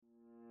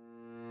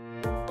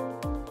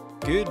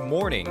Good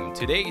morning.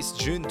 Today is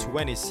June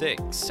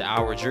 26.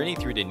 Our journey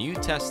through the New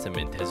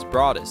Testament has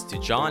brought us to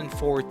John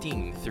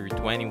 14 through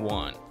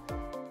 21.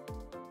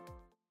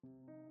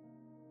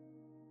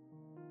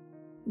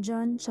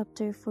 John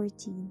chapter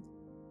 14.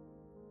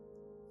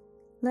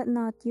 Let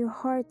not your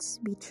hearts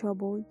be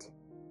troubled.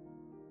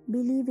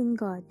 Believe in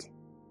God.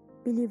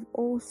 Believe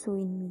also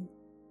in me.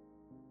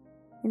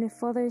 In my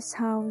Father's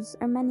house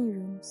are many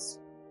rooms.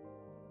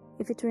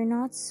 If it were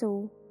not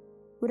so,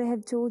 would I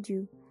have told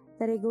you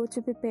that I go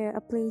to prepare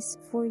a place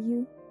for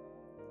you?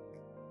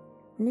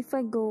 And if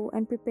I go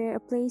and prepare a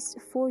place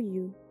for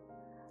you,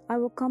 I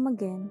will come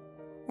again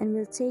and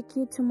will take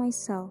you to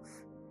myself,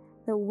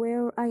 that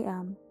where I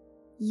am,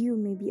 you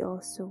may be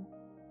also,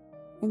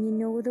 and you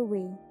know the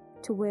way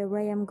to where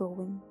I am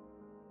going.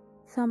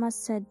 Thomas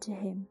said to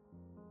him,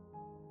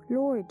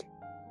 Lord,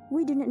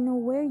 we do not know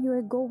where you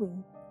are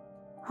going.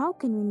 How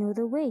can we know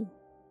the way?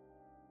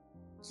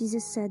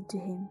 Jesus said to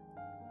him,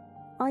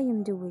 I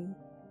am the way,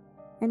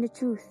 and the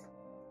truth,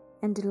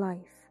 and the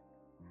life.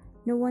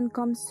 No one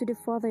comes to the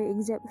Father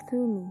except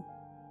through me.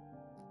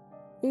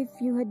 If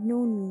you had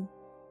known me,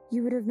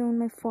 you would have known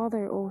my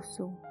Father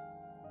also.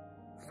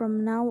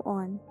 From now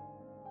on,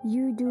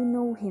 you do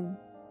know him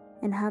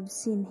and have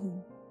seen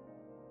him.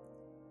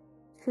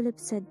 Philip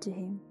said to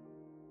him,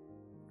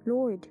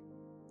 Lord,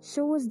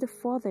 show us the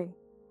Father,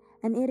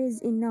 and it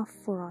is enough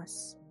for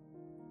us.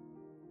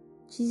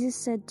 Jesus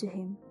said to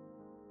him,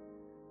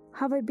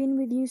 Have I been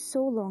with you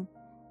so long,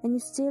 and you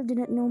still do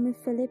not know me,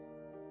 Philip?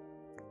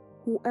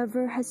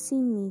 Whoever has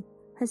seen me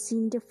has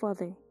seen the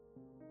Father.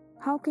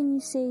 How can you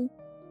say,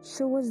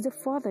 Show us the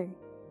Father?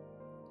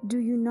 Do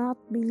you not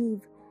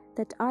believe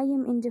that I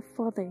am in the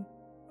Father,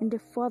 and the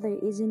Father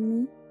is in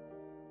me?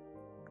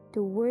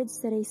 The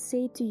words that I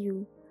say to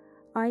you,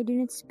 I do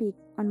not speak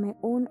on my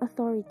own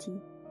authority,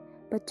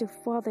 but the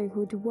Father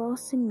who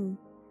dwells in me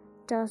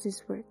does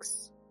his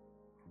works.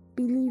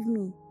 Believe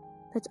me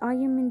that I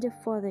am in the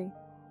Father,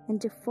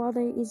 and the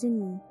Father is in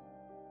me,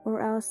 or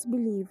else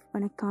believe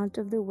on account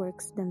of the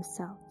works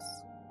themselves.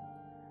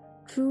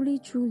 Truly,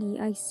 truly,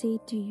 I say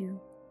to you,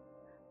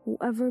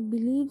 whoever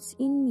believes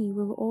in me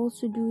will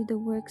also do the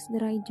works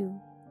that I do,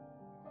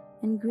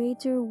 and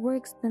greater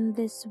works than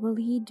this will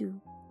he do,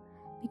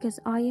 because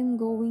I am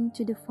going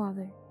to the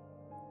Father.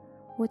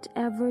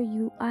 Whatever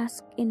you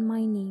ask in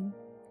my name,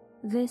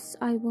 this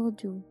I will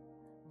do,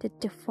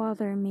 that the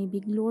Father may be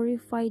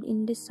glorified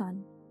in the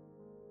Son.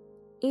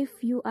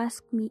 If you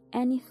ask me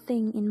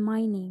anything in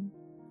my name,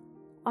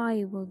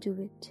 I will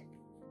do it.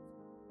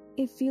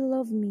 If you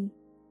love me,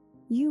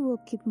 you will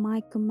keep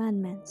my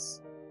commandments.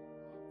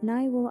 And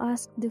I will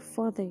ask the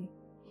Father,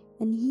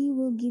 and he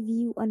will give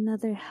you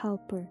another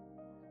helper,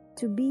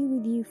 to be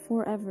with you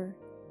forever,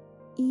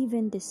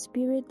 even the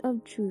Spirit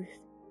of truth,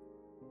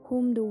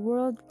 whom the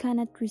world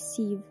cannot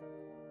receive,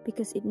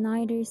 because it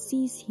neither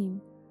sees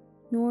him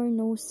nor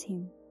knows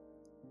him.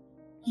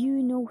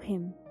 You know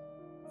him,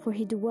 for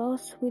he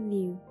dwells with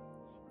you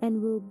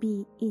and will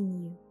be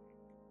in you.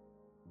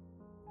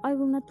 I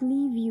will not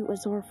leave you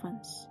as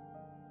orphans.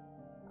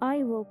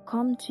 I will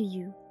come to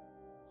you.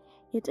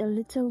 Yet a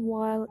little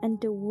while, and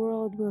the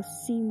world will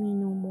see me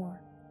no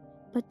more,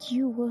 but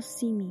you will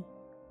see me.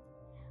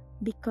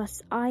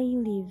 Because I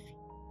live,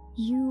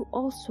 you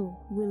also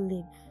will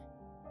live.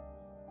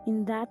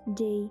 In that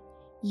day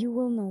you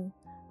will know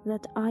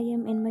that I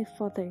am in my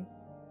Father,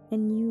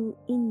 and you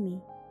in me,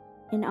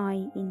 and I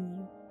in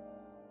you.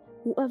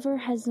 Whoever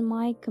has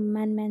my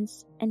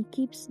commandments and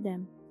keeps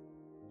them,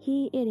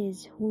 he it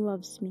is who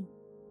loves me.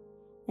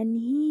 And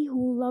he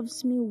who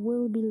loves me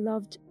will be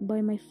loved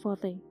by my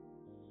Father,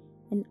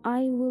 and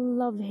I will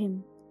love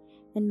him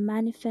and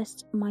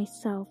manifest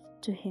myself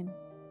to him.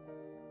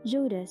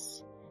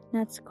 Judas,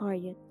 not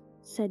Iscariot,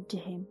 said to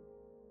him,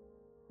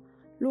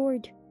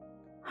 Lord,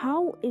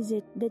 how is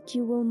it that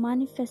you will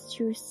manifest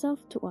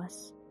yourself to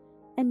us,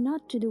 and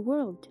not to the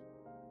world?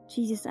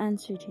 Jesus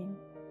answered him,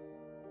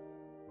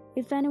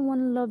 If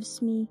anyone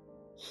loves me,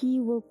 he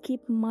will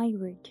keep my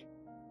word,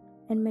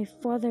 and my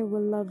Father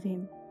will love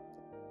him,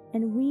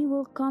 and we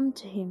will come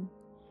to him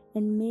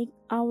and make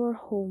our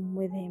home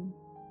with him.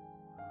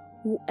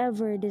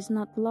 Whoever does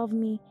not love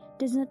me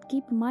does not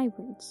keep my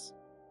words,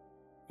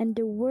 and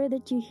the word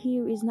that you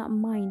hear is not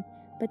mine,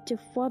 but the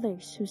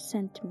Father's who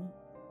sent me.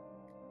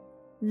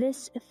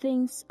 These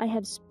things I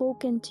have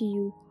spoken to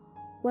you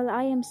while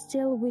I am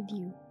still with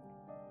you,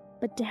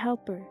 but the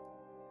Helper,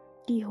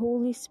 the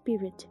Holy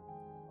Spirit,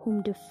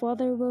 whom the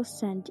Father will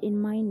send in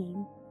my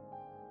name,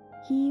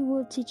 he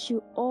will teach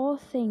you all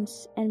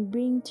things and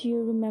bring to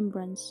your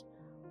remembrance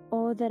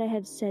all that I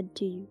have said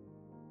to you.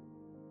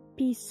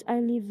 Peace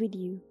I leave with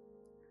you,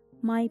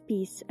 my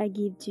peace I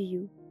give to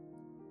you.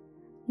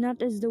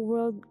 Not as the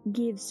world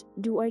gives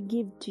do I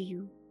give to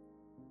you.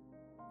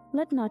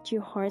 Let not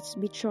your hearts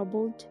be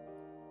troubled,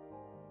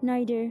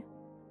 neither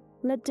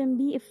let them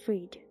be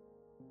afraid.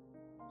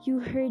 You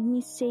heard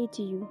me say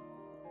to you,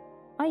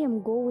 I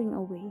am going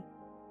away,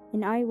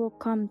 and I will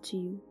come to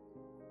you.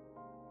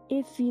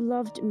 If you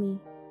loved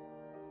me,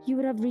 you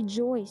would have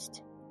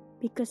rejoiced,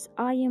 because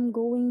I am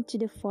going to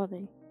the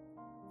Father,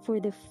 for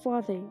the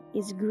Father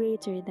is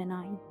greater than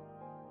I.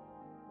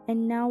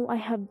 And now I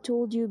have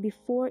told you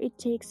before it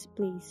takes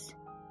place,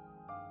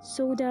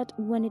 so that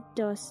when it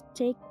does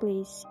take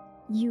place,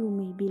 you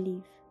may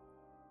believe.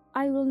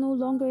 I will no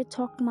longer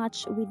talk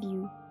much with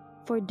you,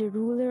 for the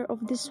ruler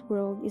of this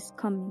world is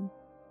coming.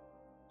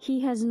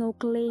 He has no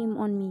claim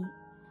on me,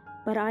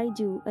 but I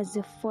do as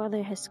the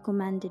Father has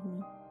commanded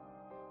me,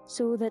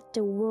 so that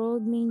the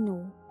world may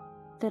know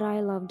that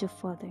I love the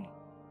Father.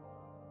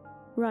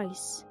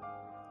 Rise,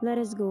 let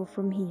us go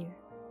from here.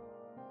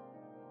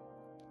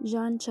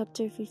 John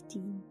chapter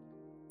 15.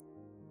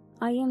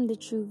 I am the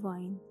true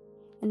vine,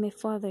 and my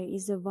Father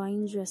is the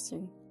vine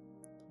dresser.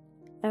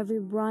 Every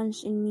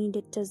branch in me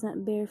that does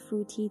not bear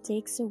fruit he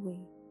takes away,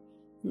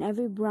 and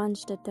every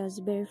branch that does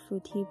bear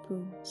fruit he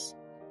prunes,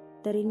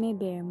 that it may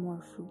bear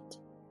more fruit.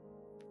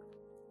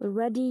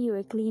 Already you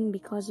are clean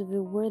because of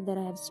the word that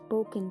I have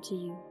spoken to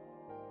you.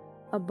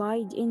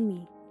 Abide in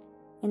me,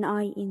 and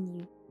I in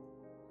you.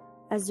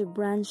 As the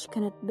branch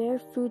cannot bear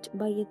fruit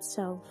by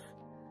itself,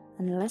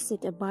 unless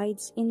it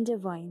abides in the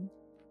vine,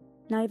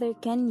 neither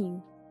can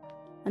you,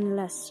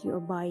 unless you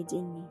abide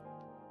in me.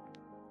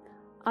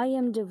 I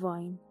am the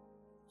vine,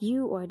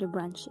 you are the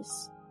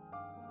branches.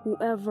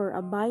 Whoever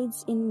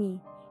abides in me,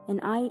 and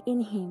I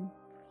in him,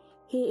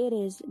 he it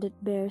is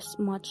that bears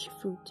much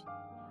fruit.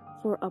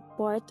 For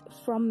apart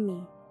from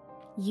me,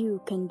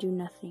 you can do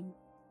nothing.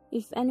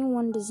 If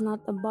anyone does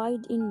not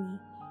abide in me,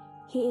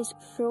 he is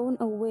thrown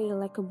away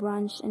like a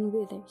branch and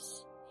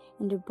withers,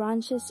 and the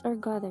branches are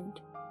gathered,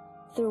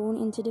 thrown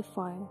into the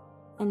fire,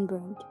 and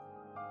burned.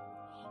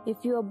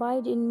 If you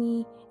abide in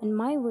me, and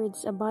my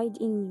words abide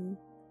in you,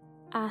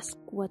 ask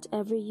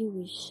whatever you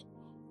wish,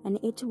 and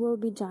it will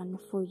be done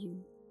for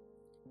you.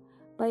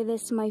 By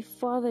this my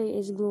Father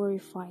is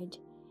glorified,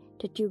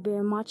 that you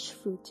bear much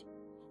fruit,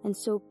 and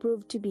so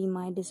prove to be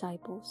my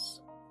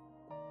disciples.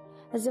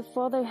 As the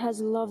Father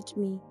has loved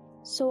me,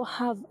 so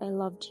have I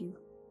loved you.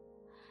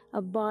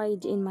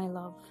 Abide in my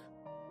love.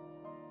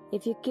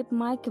 If you keep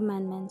my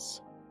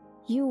commandments,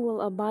 you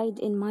will abide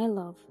in my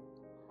love,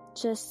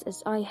 just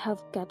as I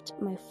have kept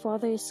my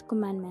Father's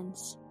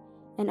commandments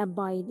and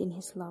abide in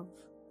his love.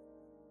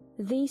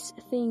 These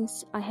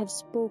things I have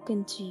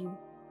spoken to you,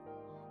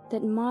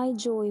 that my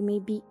joy may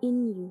be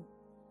in you,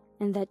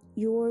 and that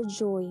your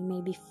joy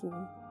may be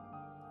full.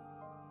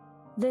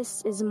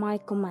 This is my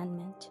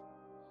commandment,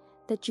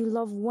 that you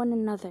love one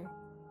another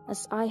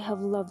as I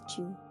have loved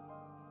you.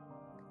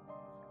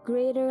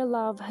 Greater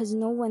love has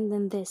no one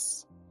than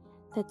this,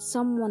 that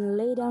someone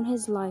lay down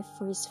his life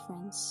for his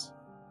friends.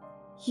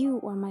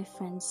 You are my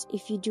friends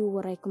if you do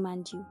what I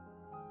command you.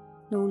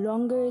 No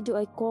longer do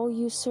I call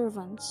you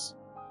servants,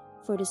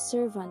 for the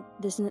servant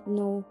does not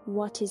know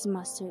what his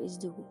master is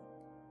doing.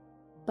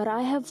 But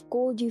I have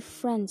called you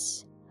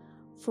friends,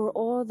 for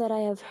all that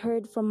I have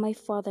heard from my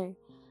Father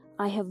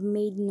I have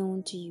made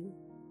known to you.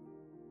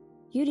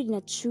 You did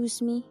not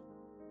choose me,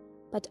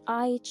 but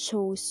I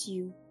chose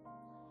you,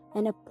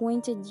 and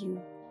appointed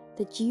you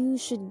that you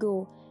should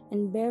go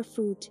and bear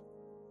fruit,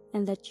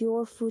 and that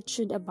your fruit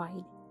should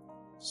abide,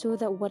 so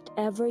that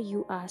whatever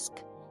you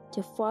ask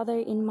the Father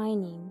in my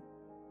name,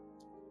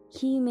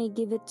 he may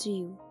give it to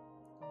you.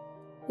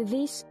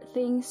 These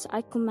things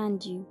I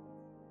command you,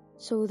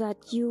 so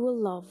that you will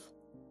love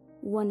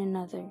one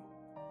another.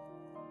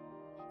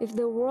 If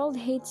the world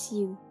hates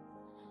you,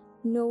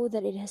 know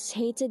that it has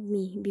hated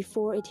me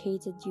before it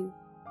hated you.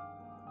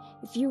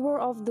 If you were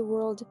of the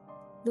world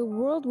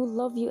would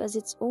love you as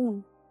its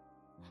own.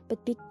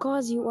 But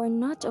because you are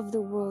not of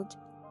the world,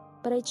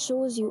 but I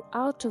chose you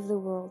out of the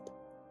world,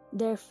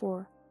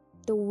 therefore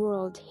the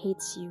world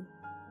hates you.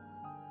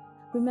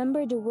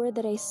 Remember the word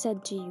that I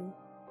said to you.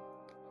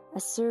 A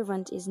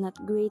servant is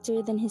not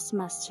greater than his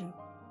master.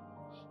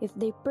 If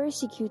they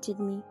persecuted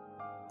me,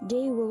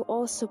 they will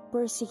also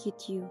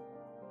persecute you.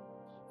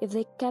 If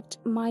they kept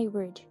my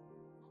word,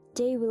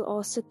 they will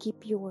also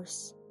keep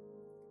yours.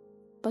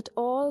 But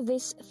all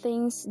these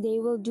things they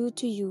will do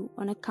to you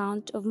on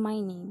account of my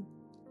name,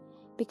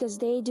 because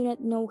they do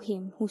not know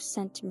him who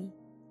sent me.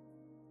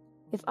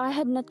 If I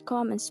had not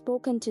come and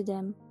spoken to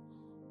them,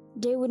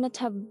 they would not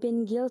have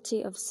been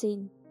guilty of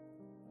sin.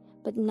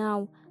 But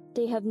now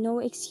they have no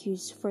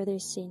excuse for their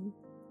sin.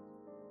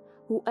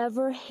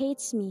 Whoever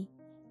hates me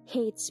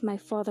hates my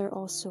Father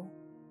also.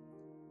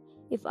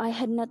 If I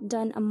had not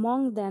done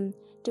among them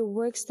the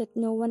works that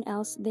no one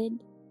else did,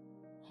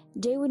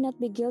 they would not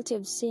be guilty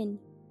of sin.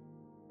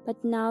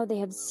 But now they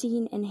have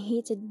seen and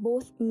hated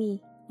both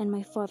me and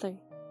my Father.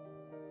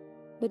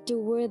 But the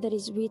word that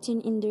is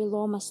written in their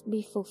law must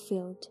be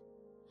fulfilled.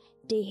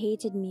 They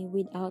hated me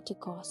without a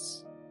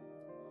cause.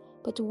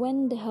 But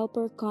when the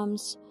Helper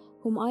comes,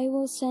 whom I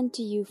will send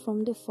to you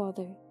from the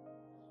Father,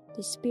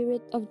 the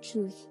Spirit of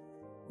truth,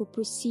 who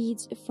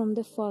proceeds from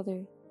the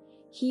Father,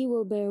 he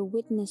will bear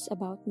witness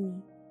about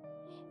me.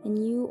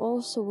 And you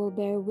also will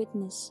bear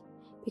witness,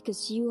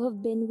 because you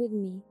have been with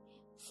me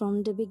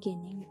from the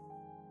beginning.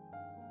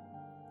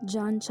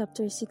 John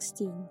chapter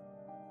 16.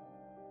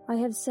 I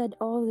have said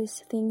all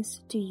these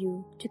things to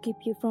you to keep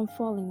you from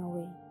falling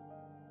away.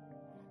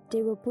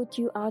 they will put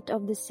you out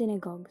of the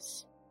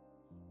synagogues.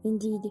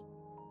 Indeed,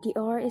 the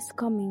hour is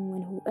coming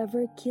when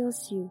whoever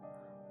kills you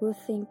will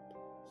think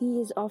he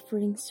is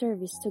offering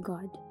service to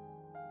God.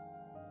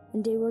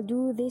 And they will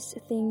do these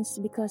things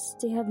because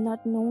they have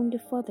not known the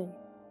Father,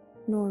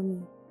 nor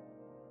me.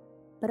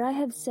 But I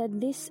have said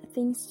these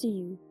things to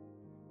you,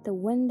 that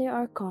when the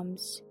hour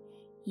comes,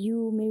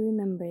 you may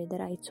remember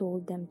that I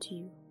told them to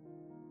you.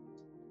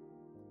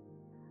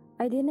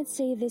 I did not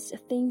say these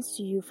things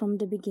to you from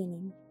the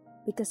beginning,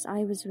 because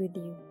I was with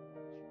you.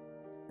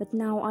 But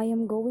now I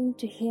am going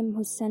to him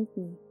who sent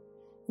me,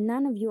 and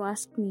none of you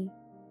ask me,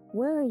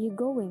 where are you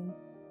going?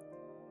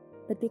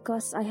 But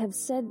because I have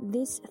said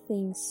these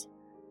things,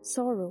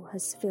 sorrow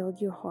has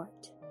filled your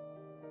heart.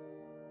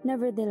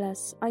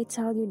 Nevertheless, I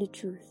tell you the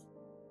truth.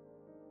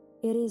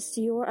 It is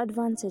to your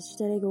advantage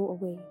that I go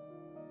away.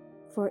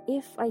 For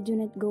if I do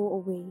not go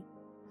away,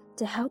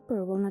 the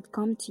Helper will not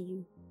come to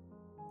you.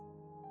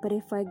 But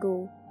if I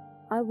go,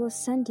 I will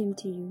send him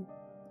to you.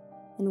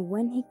 And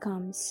when he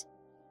comes,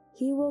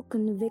 he will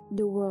convict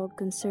the world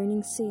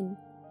concerning sin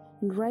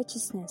and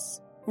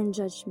righteousness and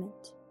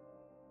judgment.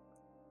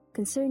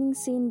 Concerning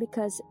sin,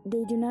 because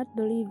they do not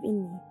believe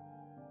in me.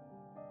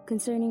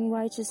 Concerning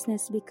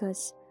righteousness,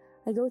 because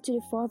I go to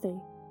the Father,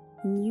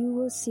 and you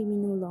will see me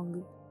no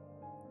longer.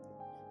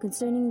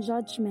 Concerning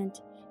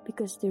judgment,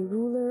 because the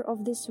ruler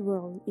of this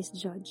world is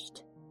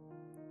judged.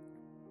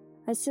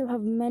 I still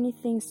have many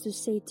things to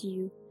say to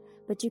you,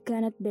 but you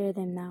cannot bear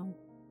them now.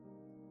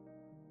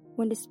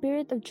 When the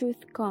Spirit of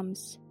truth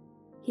comes,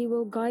 he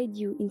will guide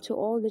you into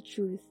all the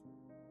truth,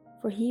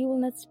 for he will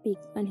not speak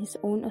on his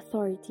own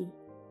authority,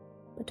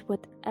 but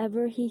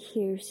whatever he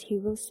hears he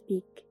will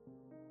speak,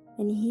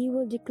 and he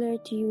will declare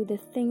to you the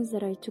things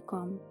that are to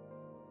come.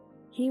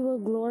 He will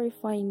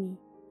glorify me,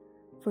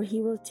 for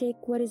he will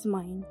take what is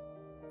mine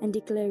and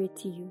declare it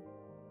to you.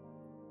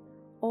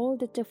 All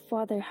that the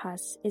Father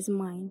has is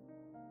mine.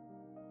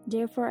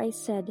 Therefore I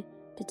said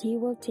that he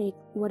will take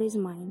what is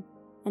mine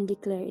and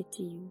declare it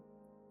to you.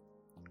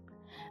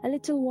 A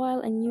little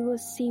while and you will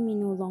see me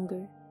no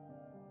longer,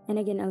 and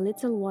again a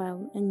little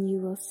while and you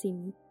will see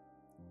me.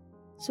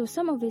 So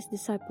some of his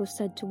disciples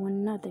said to one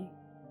another,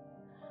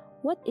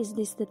 what is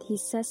this that he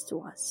says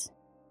to us?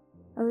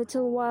 A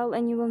little while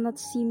and you will not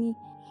see me,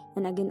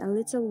 and again a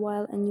little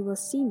while and you will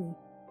see me,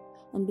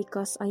 and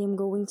because I am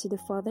going to the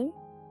Father?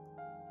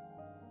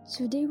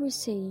 So they were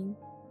saying,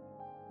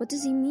 what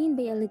does he mean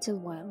by a little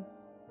while?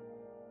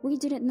 We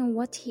do not know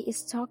what he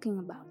is talking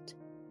about.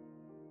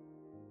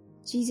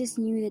 Jesus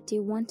knew that they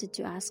wanted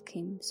to ask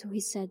him, so he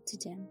said to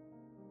them,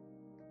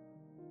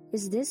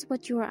 is this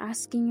what you are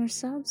asking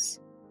yourselves?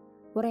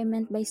 What I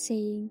meant by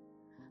saying,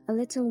 a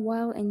little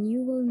while and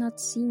you will not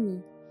see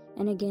me,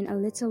 and again a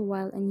little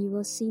while and you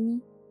will see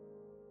me?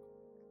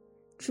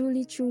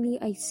 Truly, truly,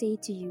 I say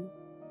to you,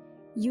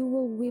 you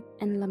will weep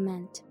and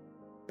lament,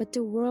 but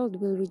the world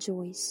will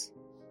rejoice.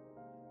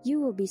 You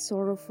will be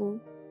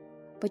sorrowful,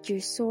 but your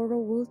sorrow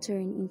will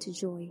turn into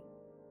joy.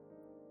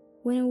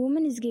 When a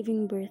woman is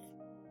giving birth,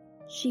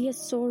 she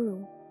has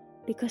sorrow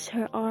because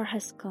her hour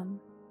has come.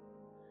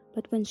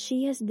 But when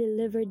she has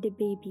delivered the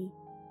baby,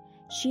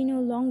 she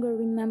no longer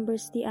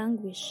remembers the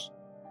anguish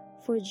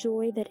for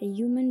joy that a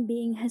human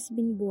being has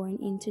been born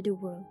into the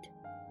world.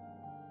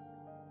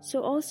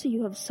 So also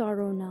you have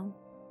sorrow now,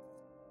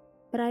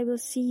 but I will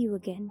see you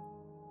again,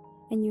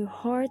 and your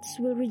hearts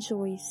will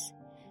rejoice,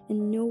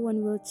 and no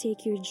one will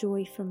take your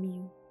joy from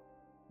you.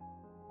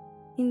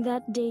 In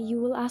that day you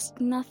will ask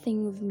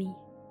nothing of me.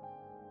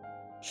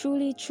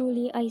 Truly,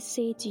 truly, I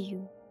say to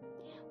you,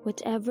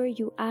 whatever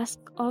you ask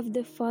of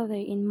the Father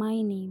in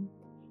my name,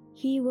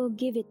 he will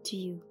give it to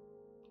you.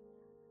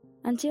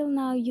 Until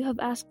now you have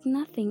asked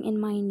nothing in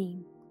my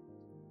name.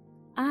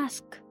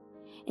 Ask,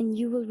 and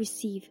you will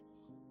receive,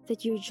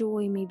 that your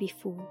joy may be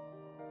full.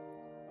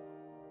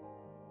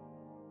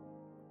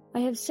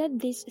 I have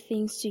said these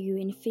things to you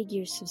in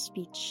figures of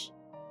speech.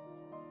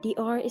 The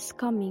hour is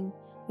coming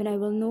when I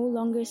will no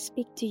longer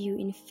speak to you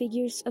in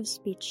figures of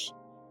speech,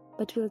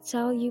 but will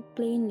tell you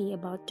plainly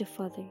about the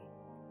Father.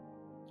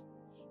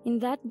 In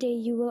that day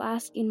you will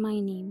ask in my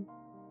name,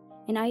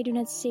 and I do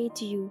not say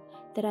to you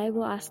that I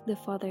will ask the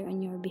Father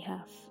on your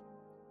behalf.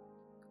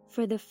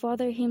 For the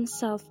Father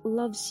himself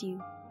loves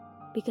you,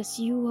 because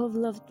you have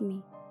loved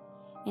me,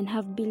 and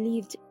have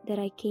believed that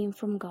I came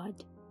from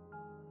God.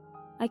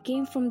 I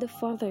came from the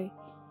Father,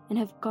 and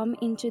have come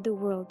into the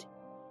world,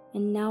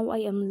 and now I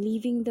am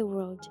leaving the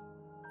world,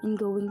 and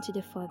going to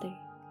the Father.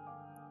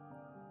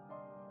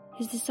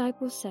 His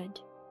disciples said,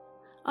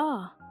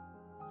 Ah,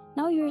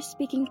 now you are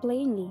speaking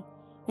plainly,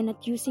 and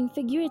not using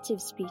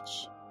figurative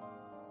speech.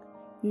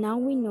 Now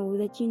we know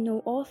that you know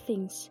all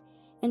things,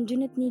 and do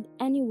not need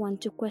anyone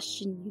to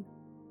question you.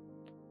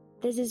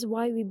 This is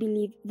why we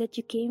believe that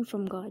you came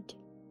from God.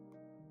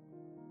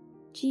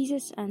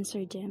 Jesus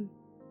answered them,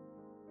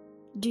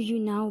 Do you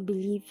now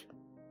believe?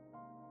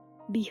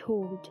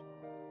 Behold,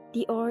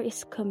 the hour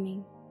is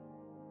coming.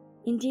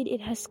 Indeed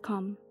it has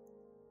come,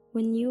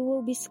 when you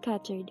will be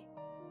scattered,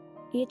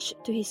 each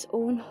to his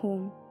own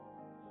home,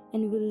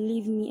 and will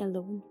leave me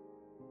alone.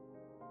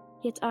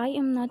 Yet I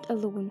am not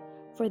alone,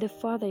 for the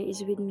Father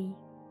is with me.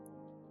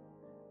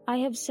 I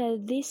have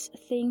said these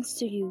things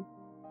to you,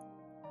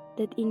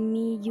 that in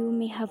me you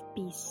may have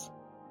peace.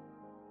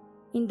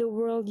 In the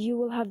world you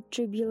will have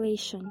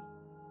tribulation,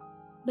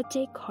 but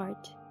take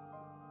heart,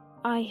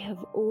 I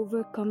have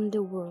overcome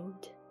the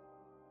world.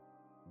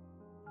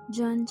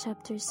 John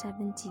chapter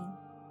 17.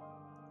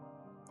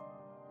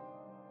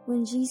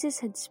 When Jesus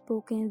had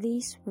spoken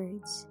these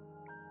words,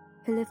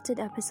 he lifted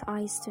up his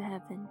eyes to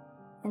heaven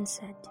and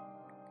said,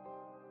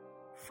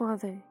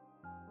 Father,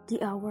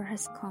 the hour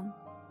has come.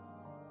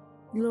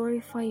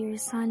 Glorify your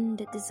Son,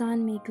 that the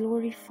Son may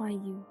glorify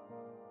you,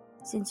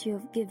 since you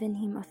have given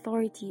him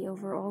authority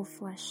over all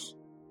flesh,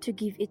 to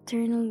give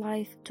eternal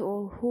life to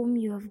all whom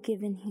you have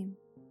given him.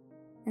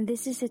 And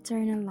this is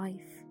eternal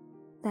life,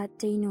 that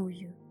they know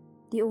you,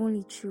 the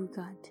only true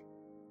God,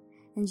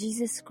 and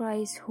Jesus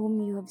Christ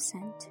whom you have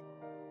sent.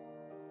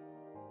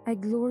 I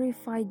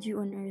glorified you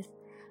on earth,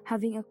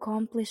 having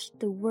accomplished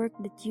the work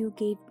that you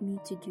gave me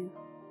to do.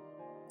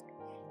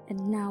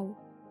 And now,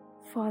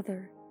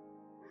 Father,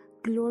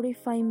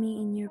 glorify me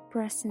in your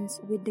presence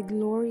with the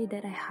glory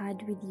that I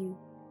had with you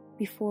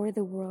before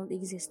the world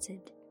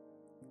existed.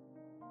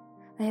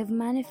 I have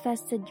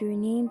manifested your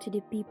name to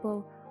the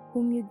people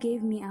whom you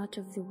gave me out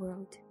of the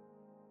world.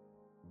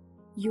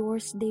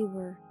 Yours they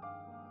were,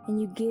 and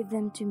you gave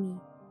them to me,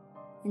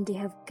 and they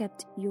have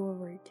kept your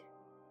word.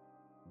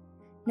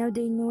 Now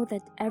they know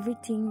that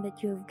everything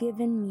that you have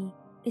given me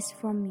is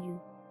from you,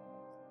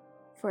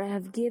 for I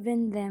have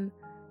given them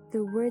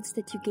the words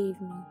that you gave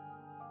me,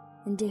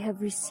 and they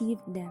have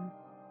received them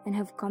and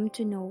have come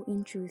to know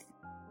in truth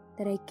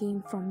that I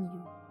came from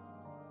you,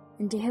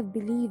 and they have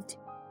believed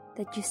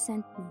that you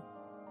sent me.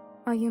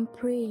 I am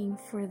praying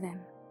for them.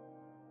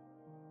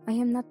 I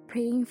am not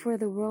praying for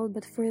the world,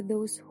 but for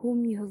those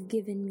whom you have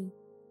given me,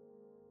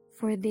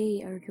 for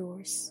they are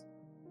yours.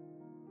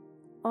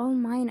 All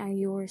mine are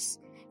yours,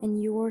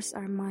 and yours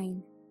are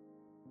mine,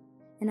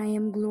 and I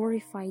am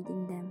glorified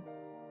in them.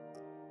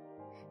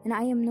 And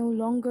I am no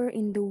longer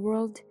in the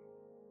world,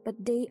 but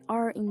they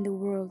are in the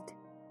world,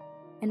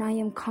 and I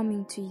am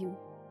coming to you.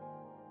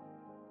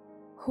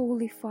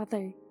 Holy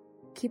Father,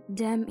 keep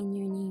them in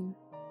your name,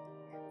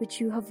 which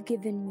you have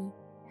given me,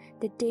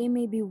 that they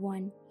may be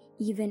one,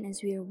 even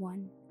as we are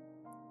one.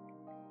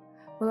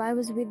 While I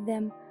was with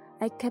them,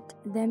 I kept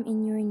them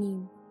in your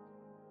name,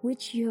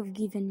 which you have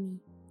given me.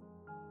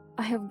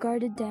 I have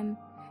guarded them,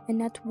 and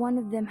not one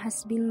of them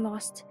has been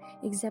lost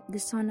except the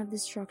son of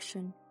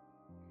destruction,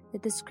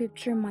 that the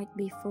scripture might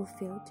be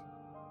fulfilled.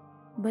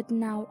 But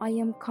now I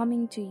am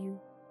coming to you,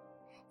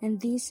 and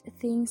these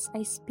things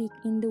I speak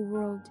in the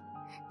world,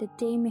 that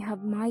they may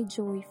have my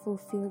joy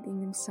fulfilled in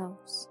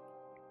themselves.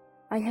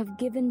 I have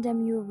given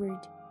them your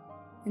word,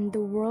 and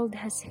the world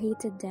has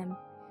hated them,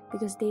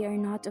 because they are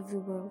not of the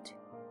world,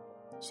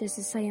 just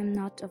as I am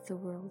not of the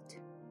world.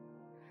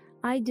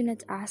 I do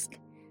not ask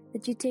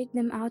that you take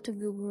them out of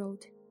the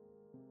world,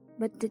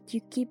 but that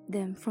you keep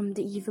them from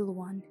the evil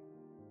one.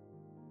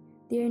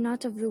 They are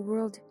not of the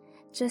world,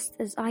 just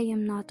as I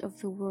am not of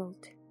the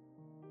world.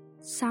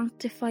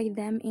 Sanctify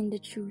them in the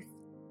truth.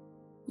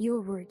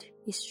 Your word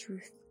is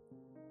truth.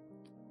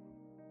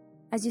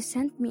 As you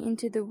sent me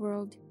into the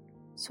world,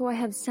 so I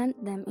have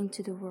sent them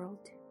into the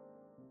world.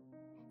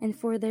 And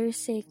for their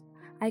sake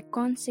I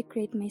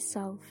consecrate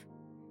myself,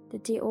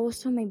 that they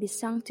also may be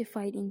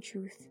sanctified in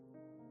truth.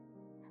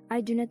 I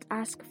do not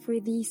ask for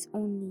these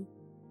only,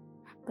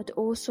 but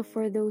also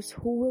for those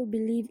who will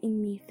believe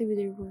in me through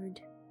their word,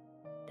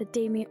 that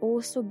they may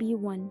also be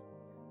one,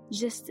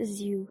 just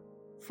as you,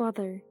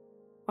 Father,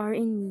 are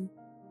in me,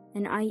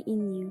 and I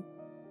in you,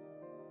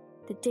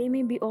 that they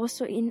may be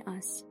also in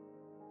us,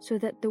 so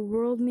that the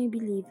world may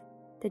believe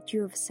that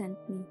you have sent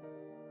me.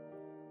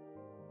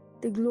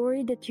 The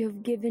glory that you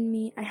have given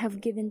me I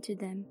have given to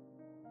them,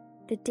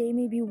 that they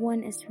may be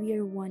one as we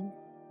are one,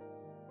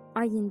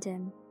 I in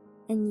them,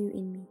 and you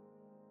in me,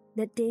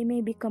 that they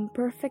may become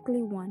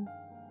perfectly one,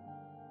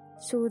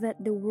 so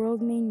that the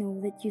world may know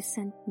that you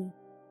sent me,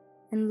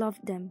 and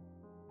loved them,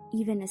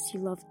 even as you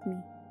loved me.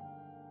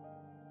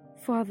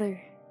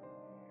 Father,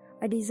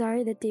 I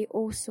desire that they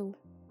also,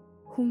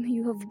 whom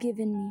you have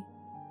given me,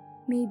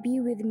 may be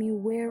with me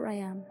where I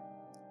am,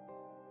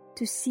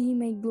 to see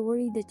my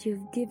glory that you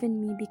have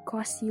given me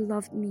because you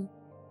loved me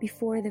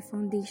before the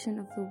foundation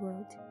of the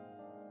world.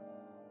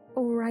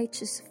 O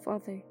righteous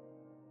Father,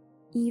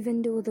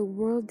 even though the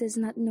world does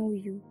not know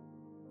you,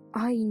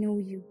 I know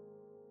you,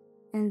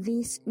 and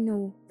these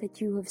know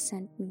that you have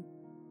sent me.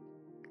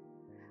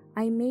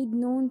 I made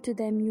known to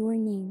them your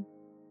name,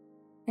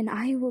 and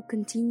I will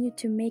continue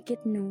to make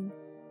it known,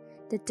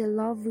 that the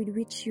love with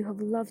which you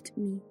have loved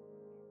me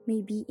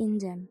may be in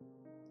them,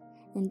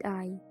 and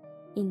I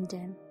in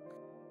them.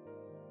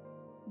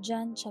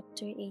 John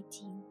chapter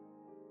 18.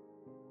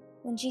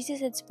 When Jesus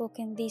had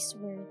spoken these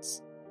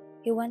words,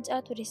 he went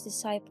out with his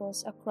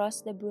disciples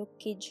across the brook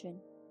Kidron,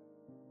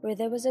 where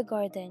there was a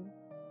garden,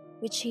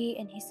 which he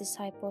and his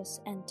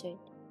disciples entered.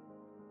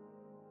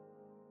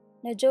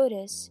 Now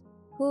Judas,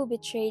 who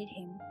betrayed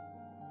him,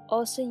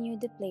 also knew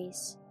the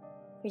place,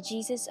 for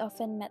Jesus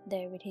often met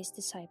there with his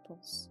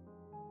disciples.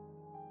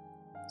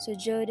 So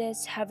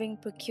Judas, having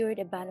procured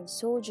a band of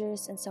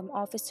soldiers and some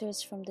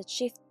officers from the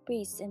chief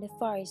priests and the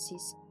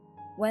Pharisees,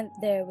 went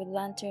there with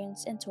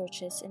lanterns and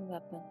torches and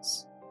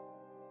weapons.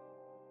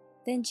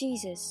 Then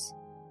Jesus,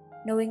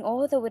 knowing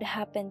all that would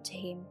happen to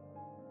him,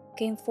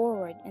 came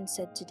forward and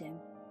said to them,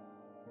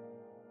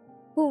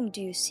 "Whom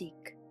do you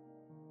seek?"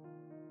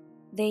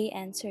 They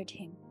answered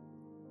him,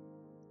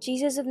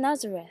 "Jesus of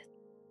Nazareth."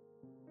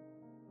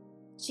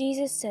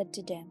 Jesus said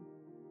to them,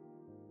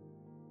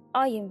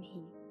 "I am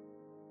he."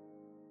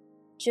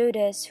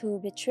 Judas, who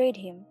betrayed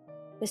him,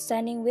 was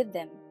standing with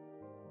them.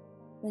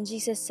 When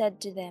Jesus said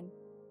to them,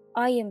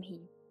 "I am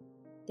he,"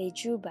 they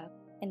drew back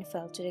and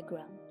fell to the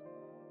ground.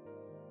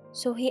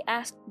 So he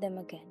asked them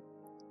again,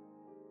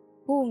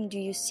 "Whom do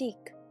you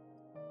seek?"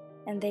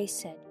 And they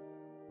said,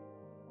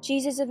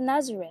 "Jesus of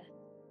Nazareth."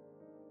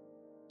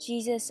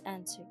 Jesus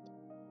answered,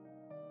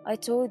 "I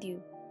told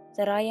you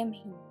that I am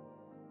he.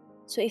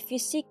 So if you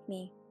seek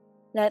me,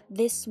 let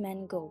this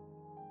man go."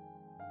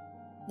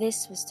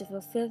 This was to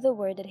fulfill the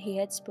word that he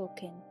had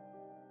spoken,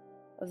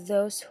 "Of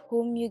those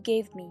whom you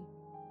gave me,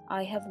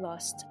 I have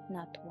lost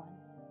not one."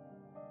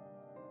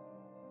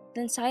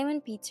 Then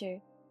Simon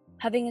Peter,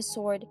 having a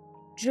sword,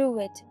 drew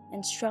it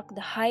and struck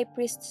the high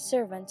priest's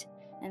servant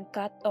and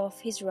cut off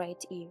his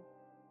right ear.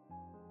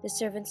 The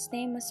servant's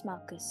name was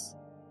Malchus.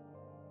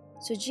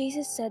 So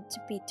Jesus said to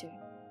Peter,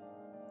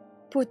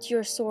 "Put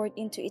your sword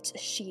into its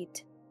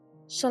sheath.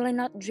 Shall I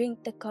not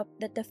drink the cup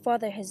that the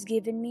Father has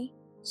given me?"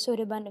 So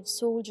the band of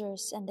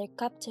soldiers and their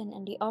captain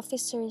and the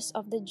officers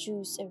of the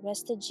Jews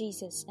arrested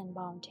Jesus and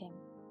bound him.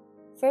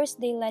 First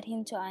they led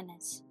him to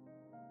Annas,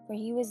 for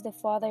he was the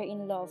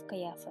father-in-law of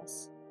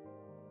Caiaphas,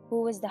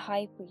 who was the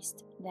high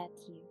priest that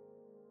year.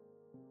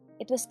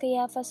 It was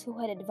Caiaphas who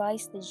had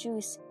advised the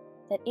Jews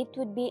that it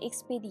would be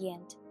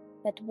expedient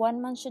that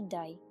one man should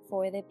die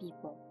for the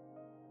people.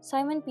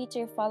 Simon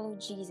Peter followed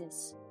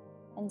Jesus,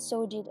 and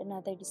so did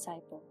another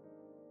disciple.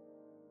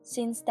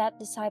 Since that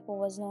disciple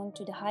was known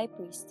to the high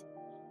priest,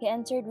 he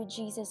entered with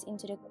Jesus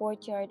into the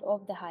courtyard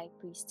of the high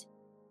priest,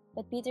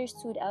 but Peter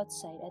stood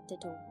outside at the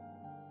door.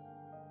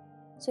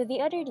 So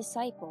the other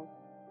disciple,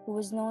 who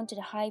was known to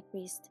the high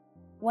priest,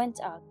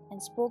 went out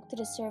and spoke to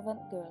the servant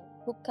girl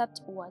who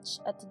kept watch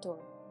at the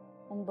door,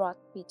 and brought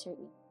Peter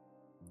in.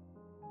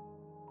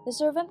 The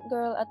servant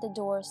girl at the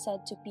door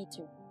said to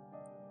Peter,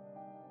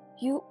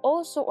 "You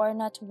also are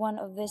not one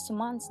of this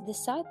man's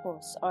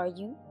disciples, are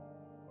you?"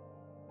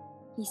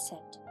 He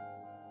said,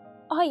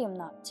 "I am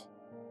not."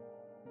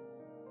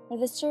 Now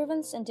the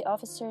servants and the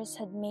officers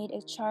had made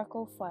a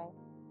charcoal fire,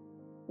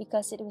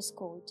 because it was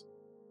cold,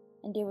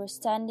 and they were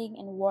standing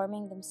and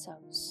warming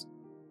themselves.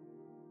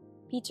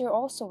 Peter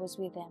also was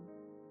with them,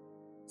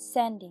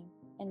 standing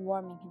and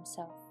warming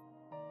himself.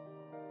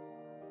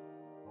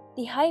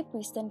 The high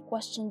priest then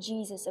questioned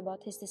Jesus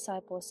about his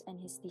disciples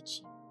and his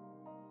teaching.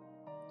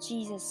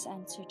 Jesus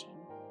answered him,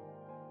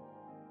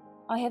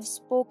 "I have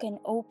spoken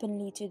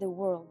openly to the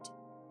world.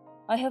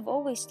 I have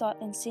always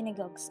taught in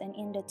synagogues and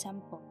in the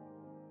temple,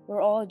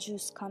 where all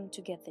Jews come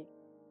together.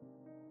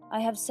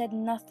 I have said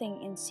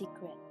nothing in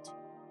secret.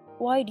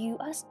 Why do you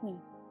ask me?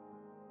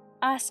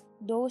 Ask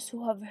those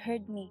who have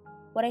heard me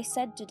what I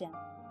said to them.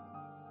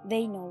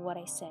 They know what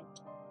I said."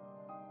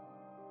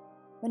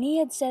 When he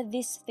had said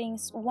these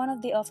things, one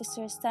of the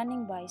officers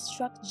standing by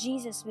struck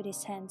Jesus with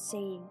his hand,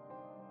 saying,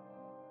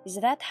 "Is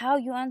that how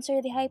you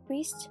answer the high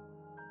priest?"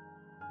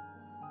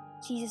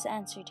 Jesus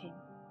answered him,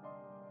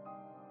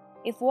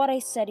 "If what I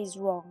said is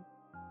wrong,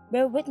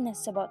 bear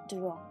witness about the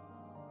wrong.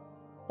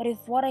 But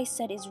if what I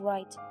said is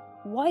right,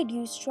 why do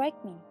you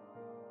strike me?"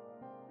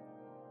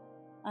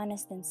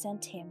 Annas then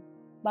sent him,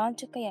 bound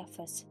to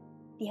Caiaphas,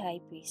 the high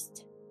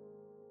priest.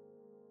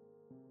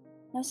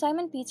 Now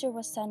Simon Peter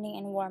was standing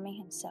and warming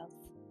himself.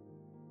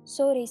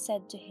 So they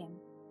said to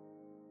him,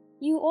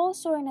 "You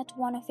also are not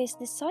one of his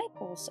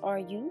disciples, are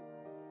you?"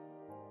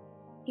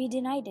 He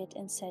denied it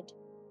and said,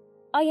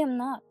 "I am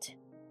not."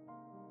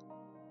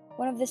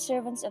 One of the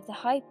servants of the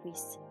high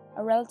priest,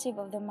 a relative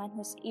of the man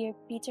whose ear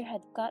Peter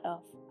had cut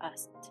off,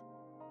 asked,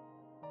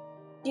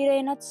 "Did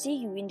I not see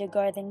you in the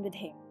garden with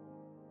him?"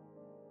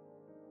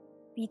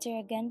 Peter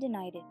again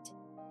denied it,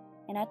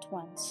 and at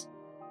once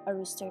a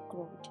rooster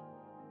crowed.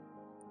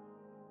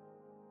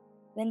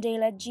 Then they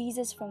led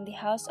Jesus from the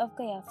house of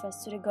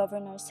Caiaphas to the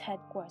governor's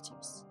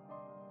headquarters.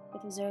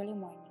 It was early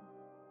morning.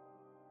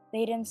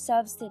 They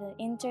themselves did not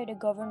enter the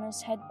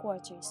governor's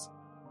headquarters,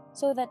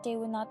 so that they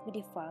would not be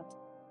defiled,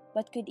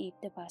 but could eat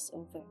the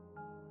Passover.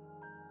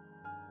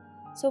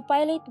 So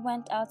Pilate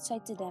went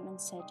outside to them and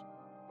said,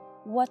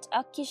 "What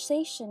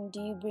accusation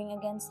do you bring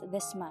against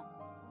this man?"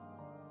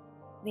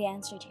 They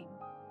answered him,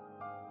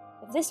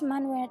 "If this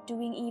man were not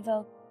doing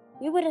evil,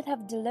 we would not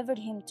have delivered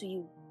him to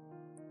you."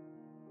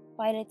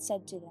 Pilate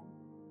said to them,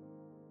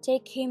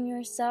 "Take him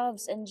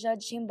yourselves and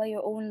judge him by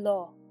your own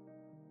law."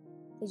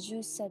 The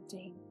Jews said to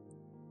him,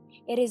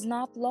 "It is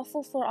not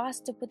lawful for us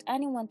to put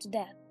anyone to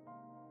death."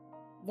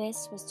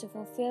 This was to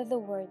fulfill the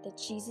word that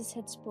Jesus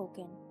had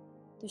spoken,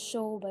 to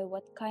show by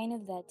what kind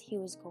of death he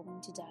was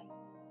going to die.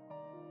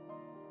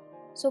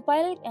 So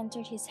Pilate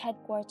entered his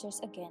headquarters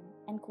again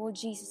and called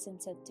Jesus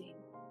and said to him,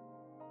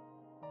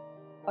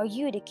 "Are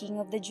you the king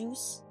of the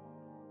Jews?"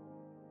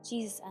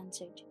 Jesus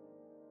answered,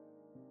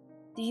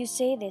 "Do you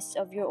say this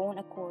of your own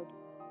accord,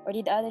 or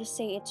did others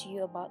say it to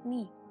you about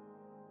me?"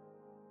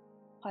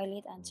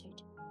 Pilate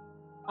answered,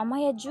 "Am I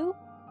a Jew?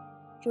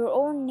 Your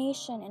own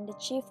nation and the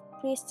chief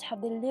priests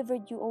have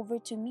delivered you over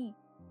to me.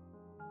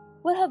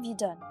 What have you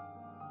done?"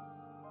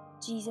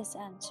 Jesus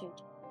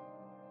answered,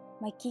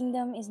 "My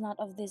kingdom is not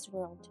of this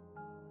world.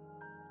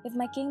 If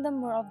my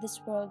kingdom were of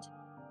this world,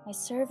 my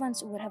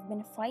servants would have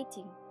been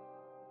fighting,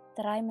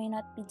 that I may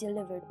not be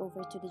delivered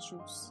over to the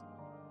Jews.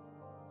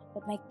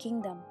 But my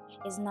kingdom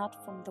is not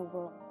from the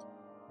world."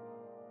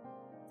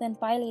 Then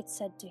Pilate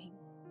said to him,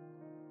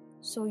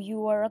 "So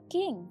you are a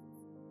king?"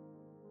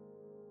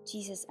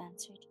 Jesus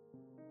answered,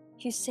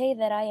 "You say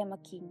that I am a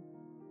king.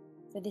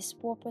 For this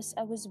purpose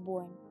I was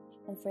born,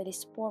 and for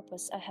this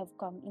purpose I have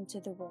come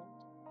into the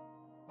world,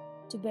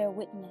 to bear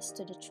witness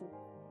to the truth.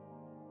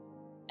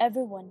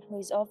 Everyone who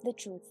is of the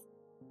truth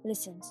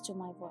listens to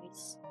my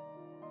voice."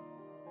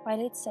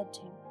 Pilate said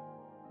to him,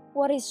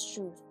 "What is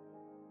truth?"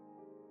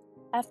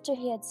 After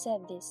he had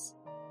said this,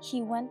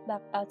 he went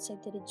back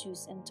outside to the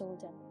Jews and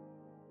told them,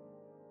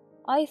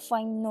 "I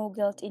find no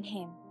guilt in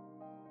him.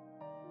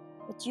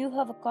 But you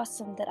have a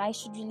custom that I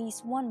should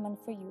release one man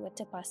for you at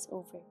the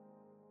Passover.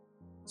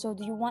 So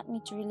do you want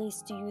me to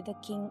release to you the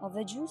king of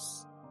the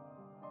Jews?"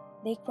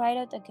 They cried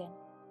out again,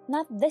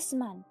 "Not this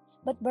man,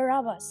 but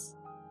Barabbas."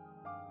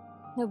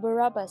 Now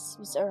Barabbas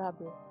was a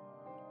robber.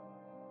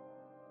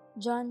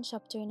 John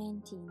chapter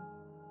 19.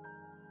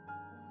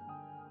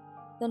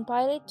 Then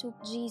Pilate took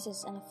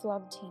Jesus and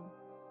flogged him.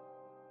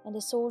 And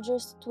the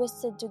soldiers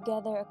twisted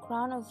together a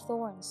crown of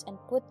thorns and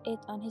put it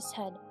on his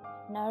head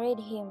and arrayed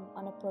him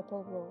on a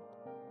purple robe.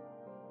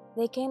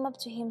 They came up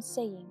to him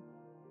saying,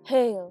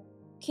 "Hail,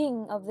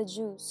 King of the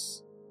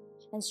Jews!"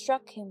 and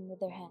struck him with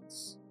their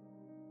hands.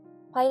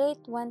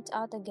 Pilate went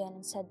out again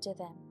and said to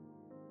them,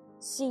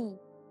 "See,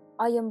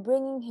 I am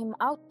bringing him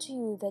out to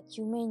you that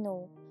you may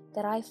know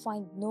that I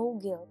find no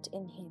guilt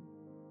in him."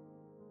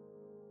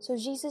 So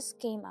Jesus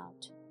came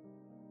out,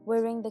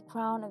 wearing the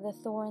crown of the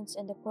thorns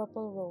and the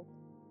purple robe.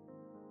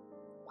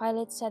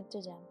 Pilate said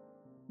to them,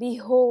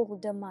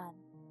 "Behold the man."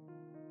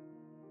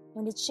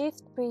 When the chief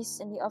priests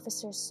and the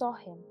officers saw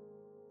him,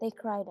 they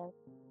cried out,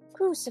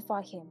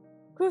 "Crucify him!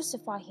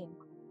 Crucify him!"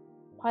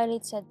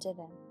 Pilate said to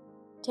them,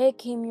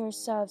 "Take him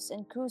yourselves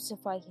and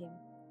crucify him,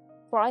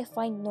 for I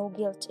find no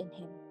guilt in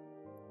him."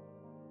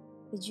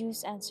 The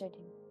Jews answered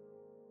him,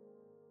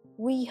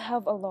 "We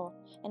have a law,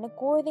 and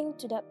according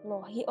to that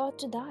law he ought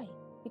to die,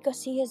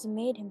 because he has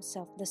made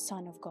himself the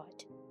Son of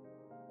God."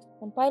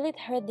 When Pilate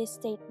heard this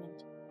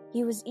statement,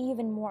 he was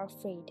even more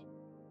afraid.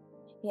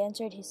 He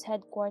entered his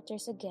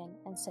headquarters again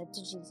and said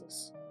to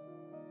Jesus,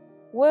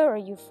 "Where are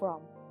you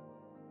from?"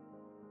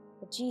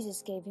 But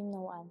Jesus gave him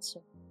no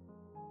answer.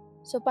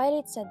 So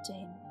Pilate said to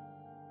him,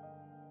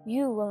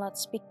 "You will not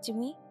speak to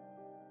me?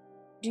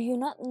 Do you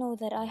not know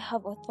that I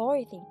have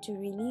authority to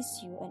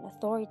release you and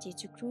authority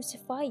to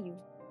crucify you?"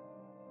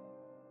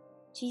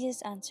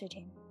 Jesus answered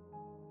him,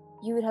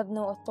 "You would have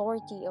no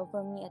authority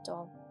over me at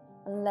all,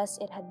 unless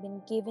it had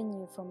been given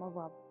you from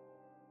above.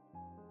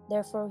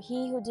 Therefore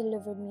he who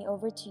delivered me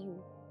over to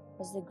you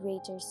has the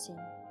greater sin."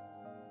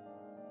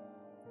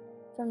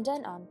 From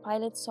then on,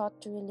 Pilate sought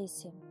to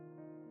release him,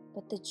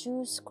 but the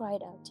Jews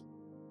cried out,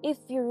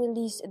 "If you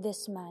release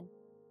this man,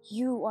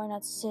 you are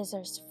not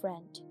Caesar's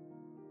friend.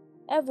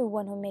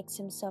 Everyone who makes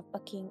himself a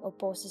king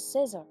opposes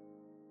Caesar."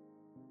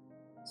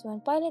 So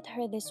when Pilate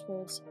heard these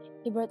words,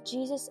 he brought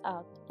Jesus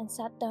out and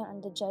sat down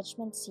on the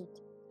judgment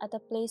seat at a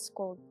place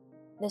called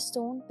the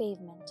Stone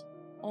Pavement,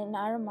 and in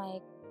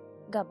Aramaic,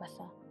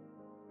 Gabbatha.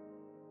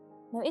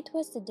 Now it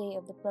was the day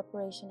of the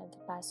preparation of the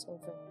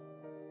Passover.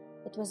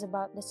 It was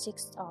about the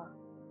 6th hour.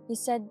 He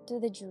said to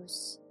the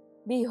Jews,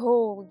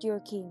 "Behold your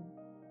king."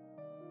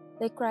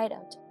 They cried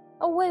out,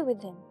 "Away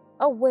with him!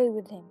 Away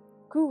with him!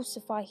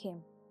 Crucify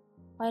him!"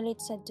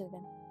 Pilate said to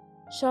them,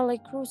 "Shall I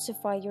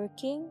crucify your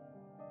king?"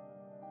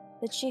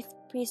 The chief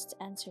priests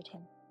answered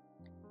him,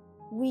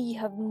 "We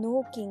have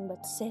no king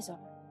but Caesar."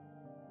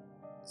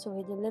 So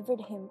he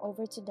delivered him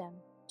over to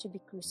them to be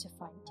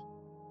crucified.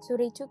 So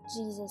they took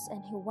Jesus,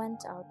 and he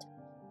went out,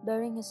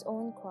 bearing his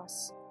own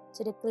cross,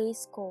 to the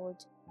place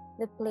called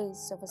the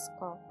Place of a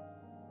Skull,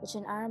 which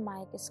in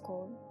Aramaic is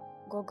called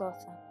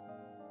Golgotha.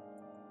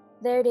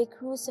 There they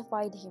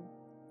crucified him,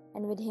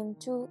 and with him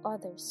 2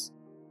 others,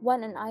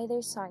 one on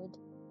either side,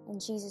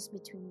 and Jesus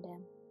between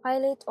them.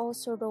 Pilate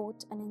also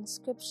wrote an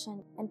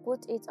inscription and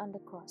put it on the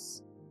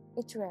cross.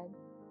 It read,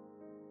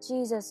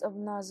 "Jesus of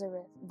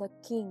Nazareth, the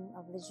King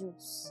of the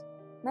Jews."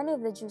 Many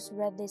of the Jews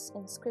read this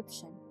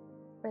inscription,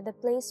 for the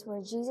place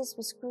where Jesus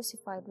was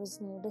crucified was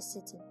near the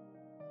city.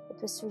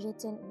 It was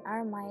written in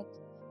Aramaic,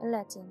 in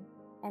Latin,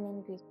 and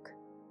in Greek.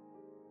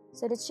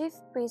 So the chief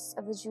priests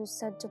of the Jews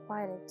said to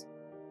Pilate,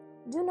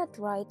 "Do not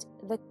write,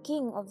 'The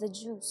King of the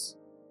Jews,'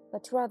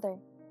 but rather,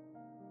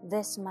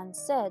 'This man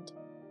said,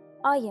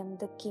 I am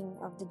the King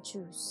of the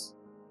Jews.'"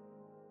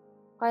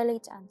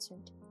 Pilate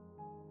answered,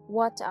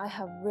 What I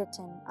have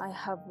written, I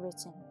have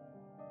written."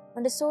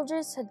 When the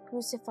soldiers had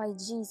crucified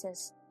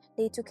Jesus,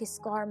 they took his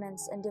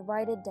garments and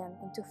divided them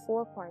into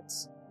 4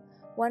 parts,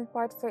 1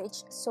 part for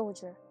each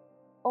soldier,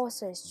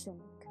 also his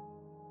tunic.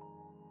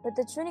 But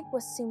the tunic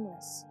was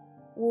seamless,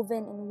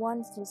 woven in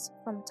one piece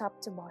from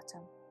top to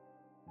bottom.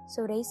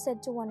 So they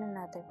said to one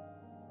another,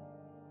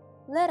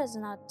 "Let us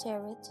not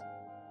tear it,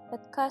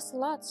 but cast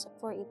lots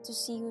for it to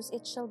see whose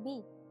it shall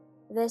be."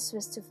 This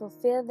was to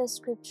fulfill the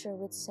scripture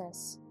which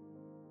says,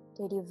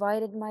 "They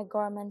divided my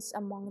garments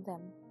among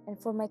them, and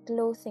for my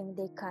clothing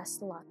they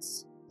cast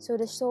lots." So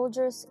the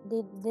soldiers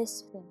did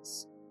these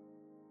things.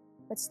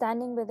 But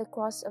standing by the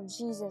cross of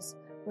Jesus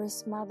were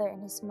his mother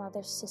and his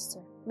mother's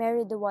sister,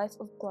 Mary the wife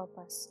of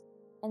Clopas,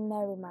 and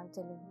Mary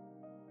Magdalene.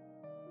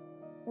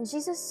 When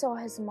Jesus saw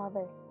his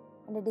mother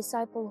and the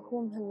disciple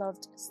whom he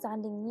loved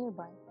standing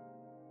nearby,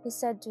 he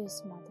said to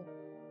his mother,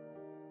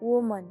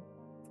 "Woman,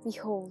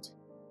 behold,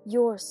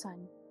 your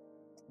son."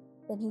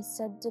 Then he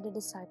said to the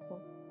disciple,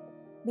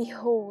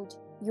 "Behold,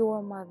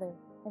 your mother."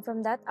 And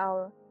from that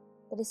hour,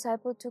 the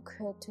disciple took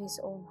her to his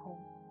own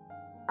home.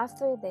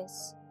 After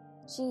this,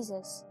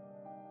 Jesus,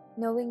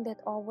 knowing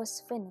that all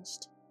was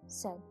finished,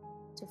 said,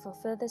 to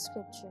fulfill the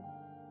scripture,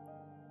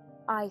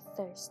 "I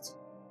thirst."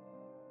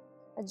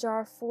 A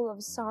jar full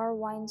of sour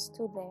wine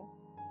stood there,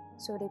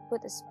 so they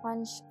put a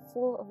sponge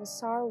full of the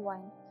sour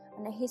wine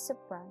on a hyssop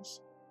branch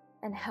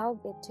and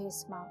held it to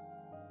his mouth.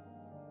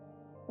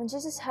 When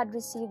Jesus had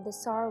received the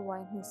sour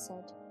wine, he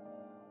said,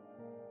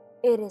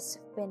 "It is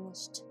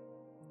finished."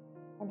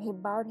 And he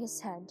bowed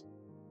his head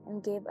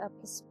and gave up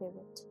his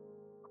spirit.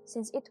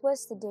 Since it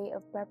was the day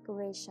of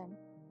preparation,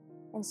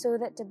 and so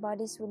that the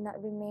bodies would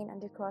not remain on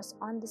the cross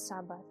on the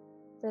Sabbath,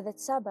 for that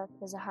Sabbath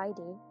was a high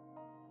day,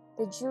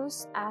 the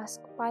Jews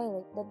asked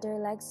Pilate that their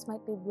legs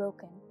might be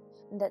broken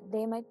and that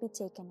they might be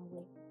taken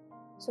away.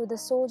 So the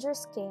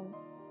soldiers came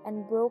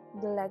and broke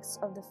the legs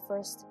of the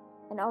first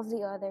and of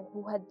the other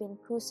who had been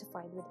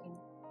crucified with him.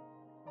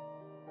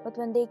 But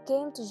when they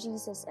came to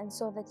Jesus and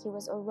saw that he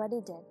was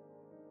already dead,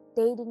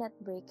 they did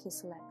not break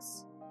his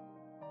legs.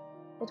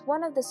 But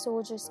one of the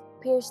soldiers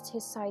pierced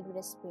his side with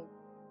a spear,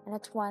 and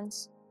at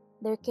once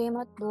there came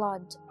out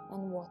blood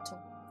and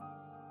water.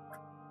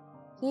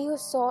 He who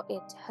saw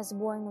it has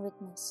borne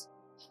witness.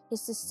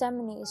 His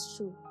testimony is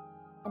true,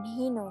 and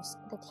he knows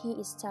that he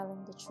is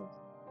telling the truth,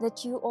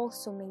 that you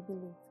also may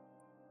believe.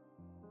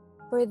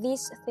 For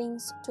these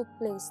things took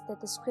place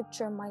that the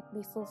scripture might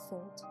be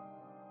fulfilled.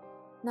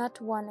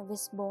 Not one of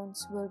his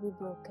bones will be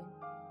broken.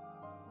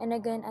 And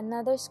again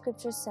another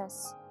scripture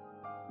says,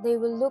 "They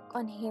will look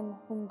on him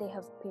whom they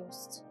have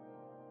pierced."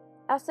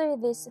 After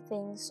these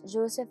things,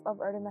 Joseph of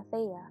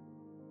Arimathea,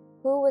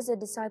 who was a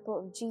disciple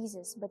of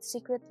Jesus, but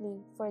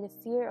secretly for the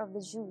fear of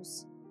the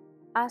Jews,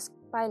 asked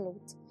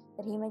Pilate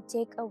that he might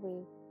take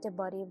away the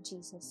body of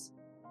Jesus.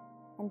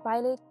 And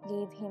Pilate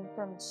gave him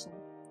permission.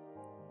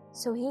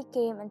 So he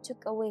came and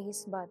took away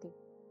his body.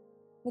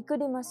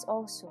 Nicodemus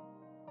also,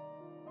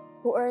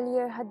 who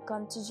earlier had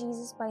come to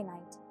Jesus by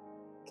night,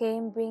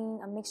 came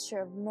bringing a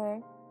mixture of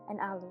myrrh and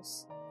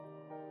aloes,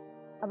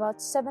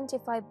 about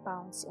 75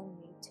 pounds in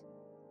weight.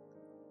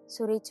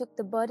 So they took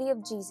the body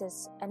of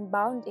Jesus and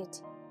bound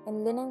it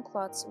in linen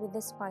cloths with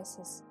the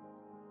spices,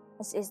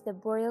 as is the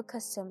burial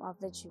custom of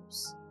the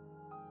Jews.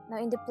 Now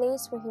in the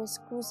place where he was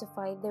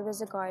crucified there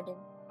was a garden,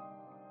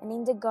 and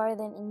in the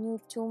garden a new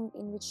tomb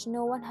in which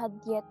no one had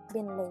yet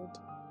been laid.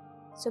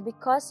 So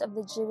because of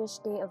the Jewish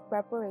day of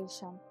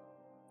preparation,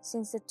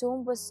 since the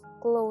tomb was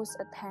close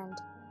at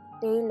hand,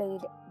 they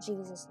laid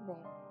Jesus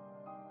there.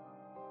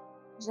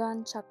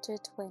 John chapter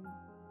 20.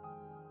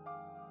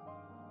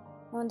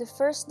 On the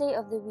first day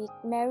of the week,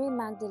 Mary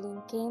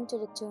Magdalene came to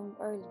the tomb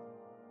early,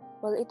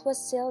 while it was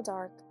still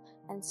dark,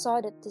 and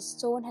saw that the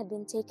stone had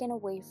been taken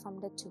away from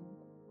the tomb.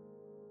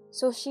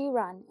 So she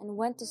ran and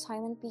went to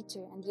Simon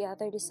Peter and the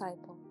other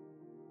disciple,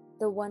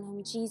 the one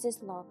whom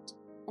Jesus loved,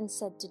 and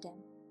said to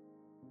them,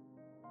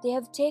 "They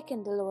have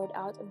taken the Lord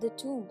out of the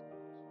tomb,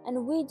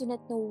 and we do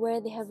not know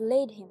where they have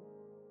laid him."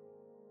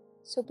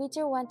 So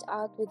Peter went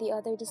out with the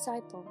other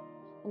disciple,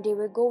 and they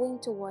were going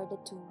toward the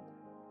tomb.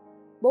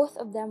 Both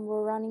of them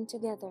were running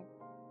together,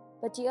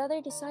 but the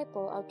other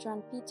disciple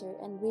outran Peter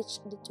and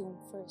reached the tomb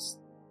first.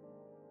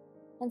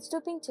 And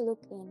stooping to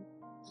look in,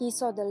 he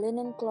saw the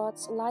linen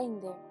cloths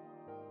lying there,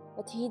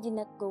 but he did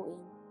not go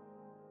in.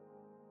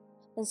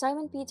 Then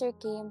Simon Peter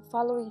came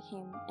following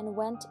him and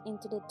went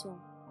into the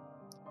tomb.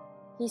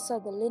 He saw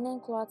the linen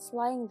cloths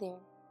lying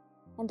there,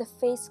 and the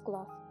face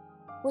cloth,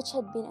 which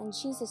had been on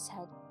Jesus'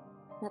 head,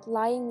 not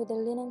lying with the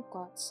linen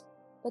cloths,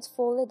 but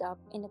folded up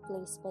in a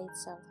place by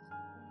itself.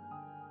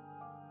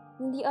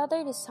 Then the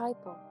other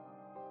disciple,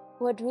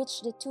 who had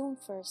reached the tomb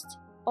first,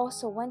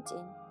 also went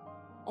in,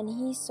 and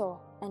he saw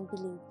and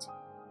believed.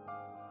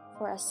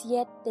 For as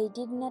yet they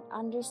did not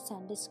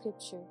understand the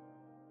scripture,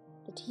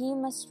 that he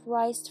must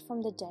rise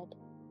from the dead.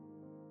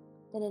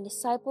 Then the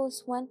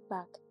disciples went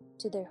back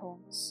to their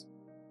homes.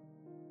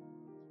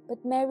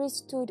 But Mary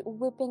stood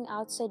weeping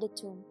outside the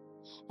tomb,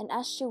 and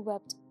as she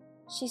wept,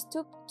 she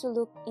stooped to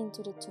look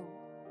into the tomb.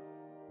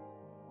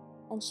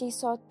 and she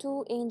saw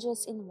two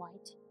angels in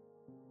white,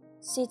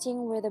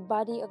 sitting where the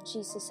body of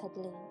Jesus had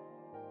lain,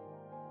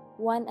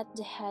 one at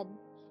the head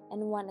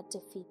and one at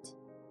the feet.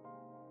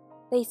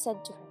 They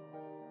said to her,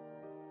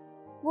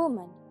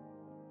 "Woman,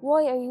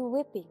 why are you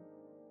weeping?"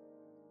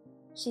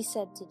 She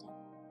said to them,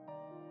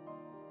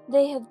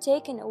 "They have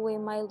taken away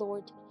my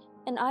Lord,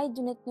 and I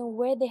do not know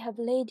where they have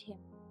laid him."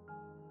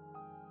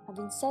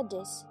 Having said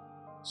this,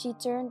 she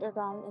turned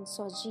around and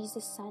saw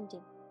Jesus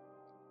standing,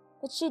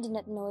 but she did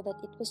not know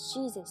that it was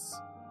Jesus.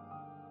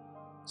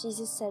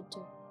 Jesus said to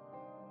her,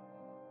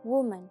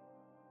 "Woman,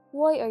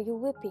 why are you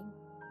weeping?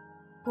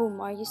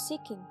 Whom are you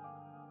seeking?"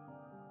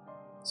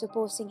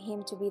 Supposing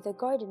him to be the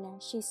gardener,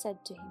 she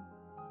said to him,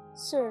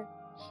 "Sir,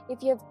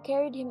 if you have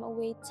carried him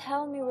away,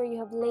 tell me where you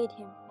have laid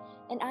him,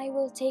 and I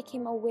will take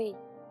him away."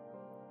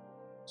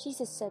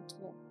 Jesus said to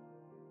her,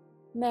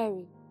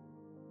 "Mary."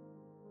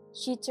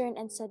 She turned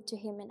and said to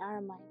him in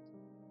Aramaic,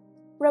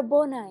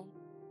 "Rabboni,"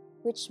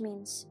 which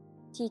means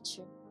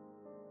teacher.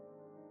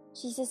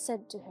 Jesus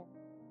said to her,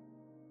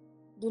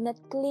 "Do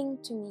not cling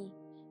to me,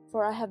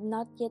 for I have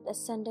not yet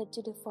ascended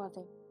to the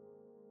Father.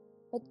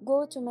 But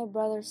go to my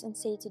brothers and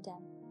say to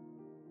them,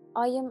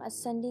 I am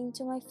ascending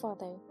to my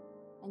Father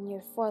and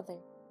your Father,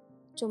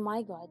 to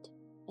my God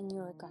and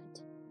your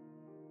God."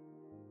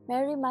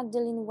 Mary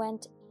Magdalene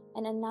went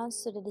and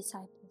announced to the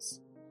disciples,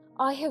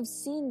 "I have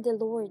seen the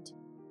Lord,"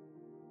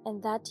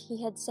 and that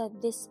he had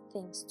said these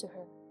things to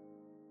her.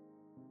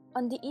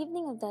 On the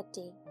evening of that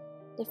day,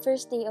 the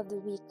first day of the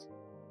week,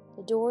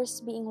 the doors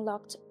being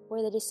locked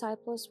where the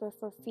disciples were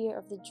for fear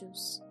of the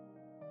Jews,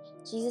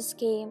 Jesus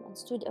came and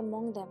stood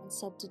among them and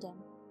said to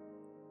them,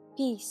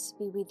 "Peace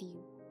be with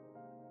you."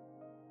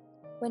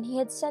 When he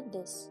had said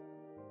this,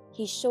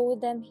 he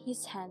showed them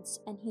his hands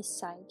and his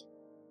side.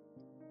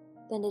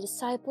 Then the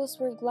disciples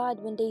were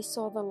glad when they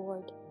saw the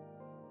Lord.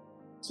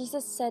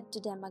 Jesus said to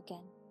them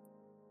again,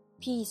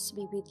 "Peace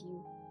be with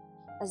you.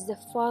 As the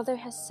Father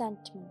has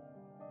sent me,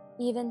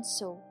 even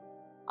so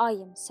I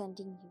am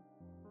sending you."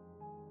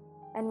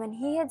 And when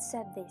he had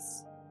said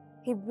this,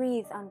 he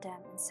breathed on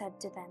them and said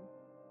to them,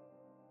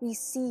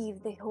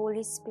 "Receive the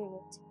Holy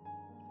Spirit.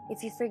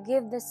 If you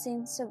forgive the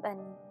sins of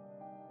any,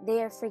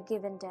 they are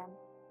forgiven them.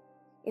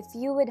 If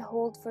you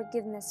withhold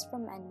forgiveness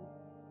from any,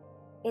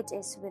 it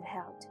is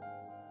withheld."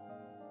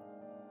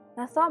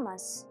 Now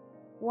Thomas,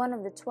 one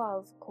of the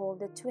 12, called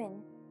the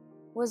twin,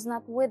 was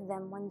not with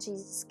them when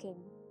Jesus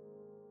came.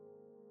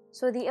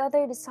 So the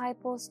other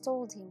disciples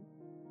told him,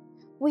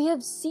 "We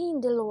have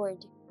seen the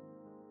Lord."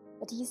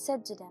 But he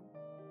said to them,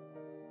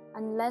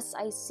 "Unless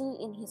I see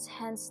in his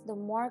hands the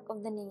mark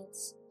of the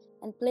nails,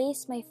 and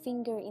place my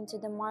finger into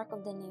the mark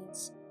of the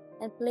nails,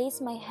 and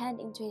place my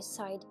hand into his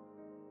side,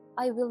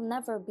 I will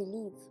never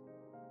believe."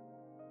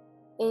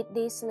 8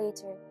 days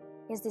later,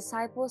 his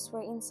disciples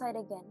were inside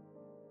again,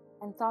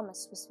 and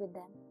Thomas was with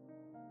them.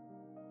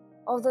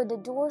 Although the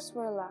doors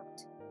were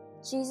locked,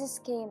 Jesus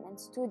came and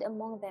stood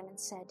among them and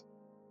said,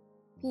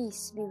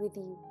 "Peace be with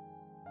you."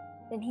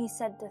 Then he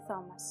said to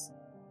Thomas,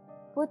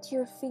 "Put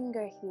your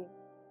finger here,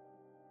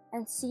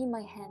 and see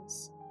my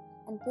hands,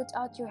 and put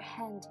out your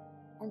hand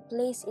and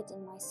place it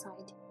in my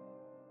side.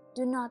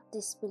 Do not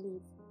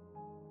disbelieve,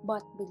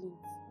 but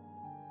believe."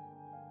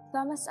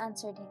 Thomas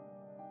answered him,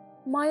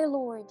 "My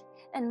Lord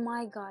and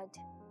my God."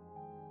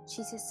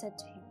 Jesus said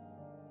to him,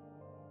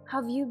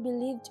 "Have you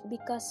believed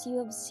because you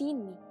have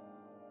seen me?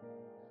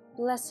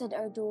 Blessed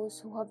are those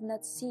who have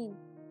not seen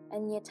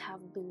and yet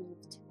have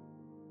believed."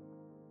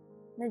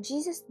 Now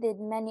Jesus did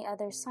many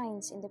other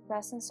signs in the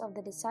presence of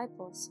the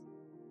disciples,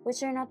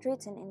 which are not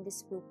written in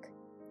this book.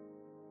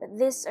 But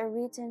these are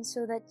written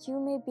so that you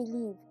may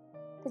believe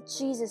that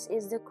Jesus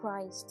is the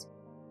Christ,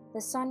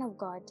 the Son of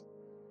God,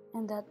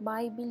 and that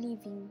by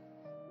believing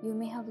you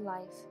may have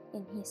life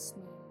in his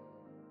name.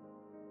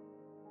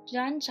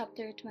 John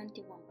chapter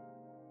 21.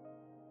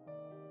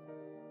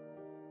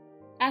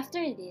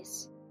 After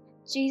this,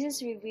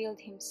 Jesus revealed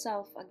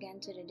himself again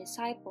to the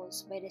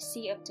disciples by the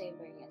Sea of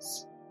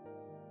Tiberias.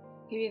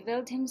 He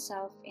revealed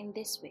himself in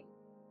this way: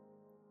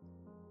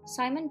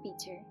 Simon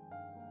Peter,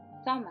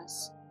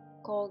 Thomas,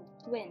 called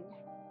Twin,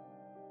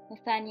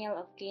 Nathanael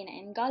of Cana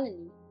in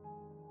Galilee,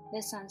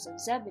 the sons of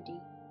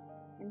Zebedee,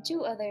 and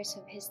 2 others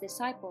of his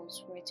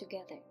disciples were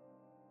together.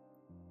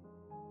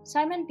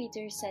 Simon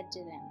Peter said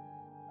to them,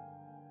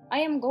 "I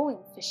am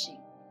going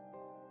fishing."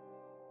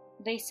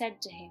 They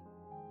said to him,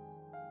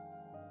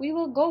 "We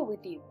will go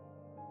with you."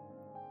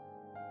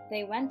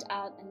 They went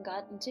out and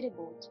got into the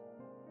boat,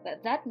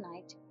 but that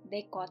night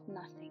they caught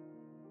nothing.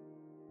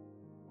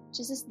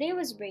 Just as day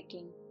was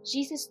breaking,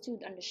 Jesus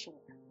stood on the shore.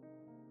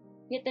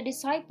 Yet the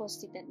disciples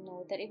did not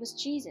know that it was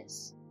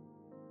Jesus.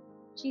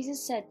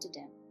 Jesus said to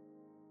them,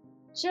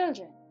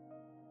 "Children,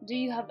 do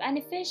you have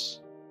any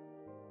fish?"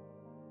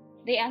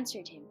 They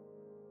answered him,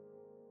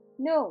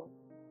 "No."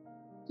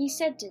 He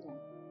said to them,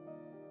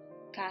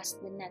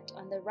 "Cast the net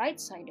on the right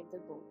side of the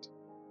boat,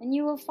 and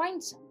you will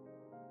find some."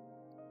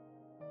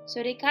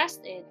 So they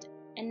cast it,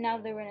 and now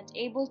they were not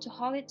able to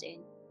haul it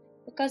in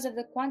because of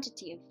the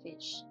quantity of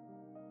fish.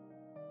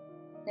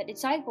 The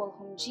disciple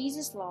whom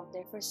Jesus loved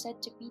therefore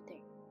said to Peter,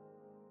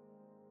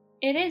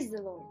 "It is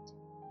the Lord."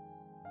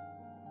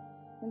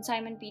 When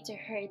Simon Peter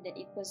heard that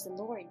it was the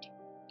Lord,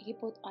 he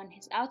put on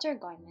his outer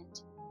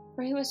garment,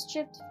 for he was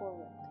stripped for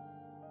work,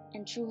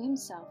 and threw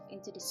himself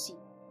into the sea.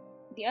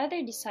 The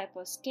other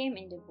disciples came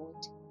in the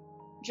boat,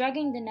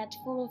 dragging the net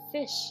full of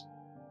fish,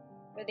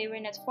 for they were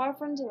not far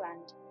from the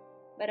land,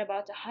 but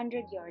about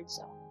 100 yards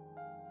off.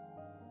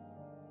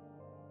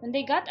 When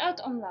they got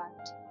out on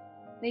land,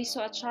 they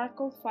saw a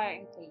charcoal fire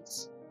in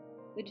place,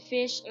 with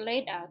fish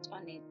laid out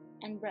on it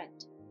and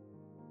bread.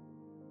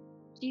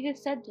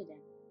 Jesus said to them,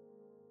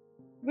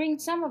 "Bring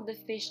some of the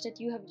fish that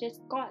you have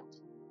just caught."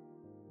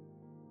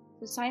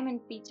 So Simon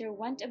Peter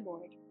went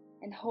aboard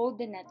and hauled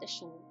the net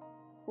ashore,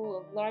 full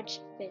of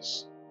large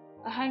fish,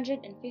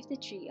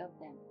 153 of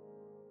them.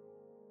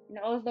 And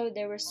although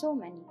there were so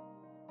many,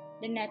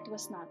 the net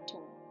was not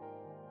torn.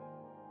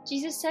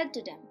 Jesus said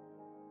to them,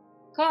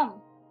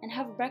 "Come and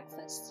have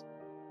breakfast."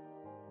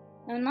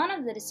 Now none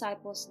of the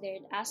disciples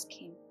dared ask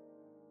him,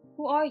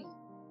 "Who are you?"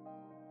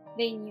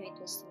 They knew it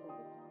was the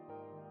Lord.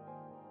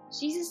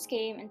 Jesus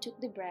came and took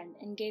the bread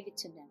and gave it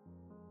to them,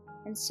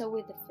 and so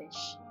with the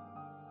fish.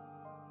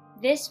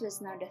 This was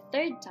now the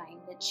third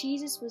time that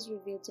Jesus was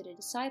revealed to the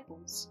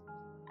disciples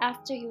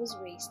after he was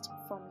raised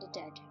from the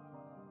dead.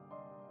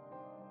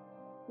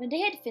 When they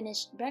had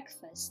finished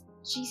breakfast,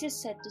 Jesus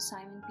said to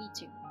Simon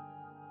Peter,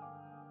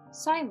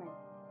 "Simon,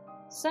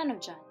 son of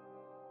John,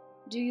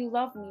 do you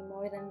love me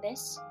more than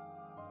this?"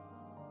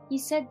 He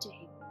said to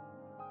him,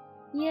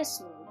 "Yes,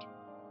 Lord,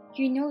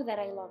 you know that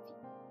I love you."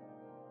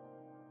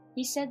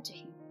 He said to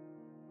him,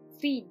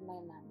 "Feed my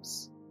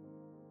lambs."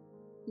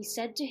 He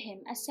said to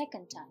him a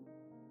second time,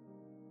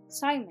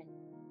 "Simon,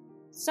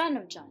 son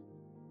of John,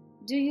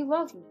 do you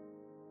love me?"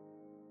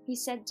 He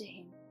said to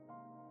him,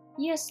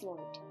 "Yes,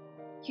 Lord,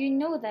 you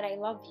know that I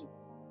love you."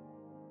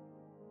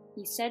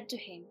 He said to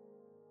him,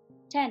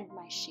 "Tend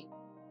my sheep."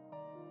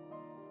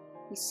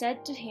 He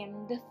said to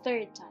him the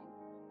third time,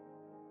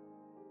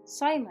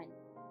 "Simon,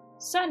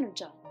 son of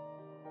John,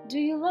 do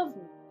you love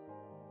me?"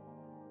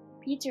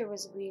 Peter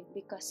was grieved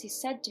because he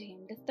said to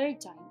him the third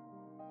time,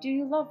 "Do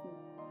you love me?"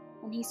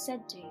 And he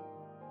said to him,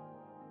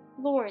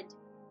 "Lord,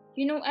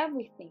 you know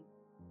everything.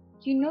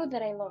 You know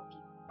that I love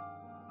you."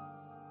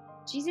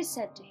 Jesus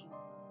said to him,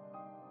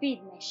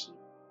 "Feed my sheep.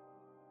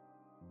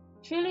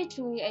 Truly,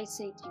 truly, I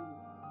say to you,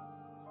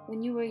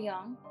 when you were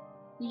young,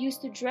 you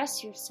used to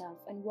dress yourself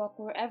and walk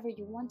wherever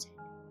you wanted.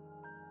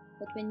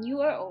 But when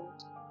you are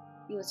old,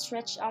 you will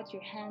stretch out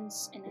your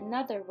hands, and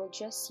another will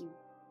dress you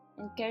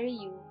and carry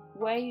you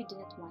where you do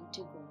not want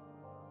to go."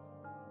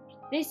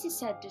 This he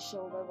said to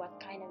show by what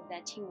kind of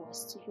death he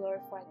was to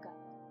glorify God.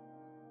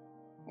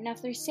 And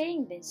after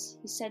saying this,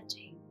 he said to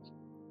him,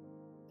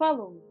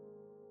 "Follow me."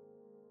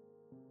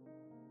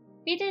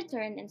 Peter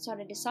turned and saw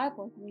the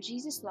disciple whom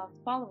Jesus loved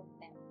following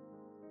them,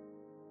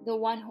 the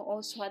one who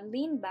also had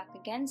leaned back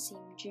against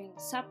him during the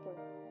supper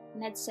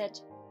and had said,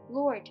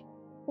 "Lord,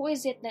 who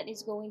is it that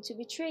is going to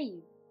betray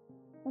you?"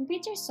 When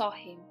Peter saw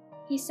him,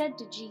 he said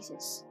to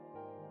Jesus,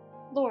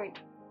 "Lord,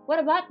 what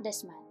about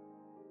this man?"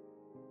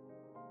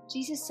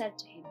 Jesus said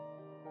to him,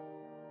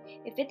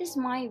 "If it is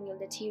my will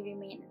that he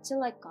remain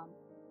until I come,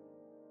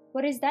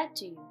 what is that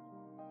to you?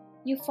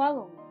 You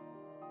follow me."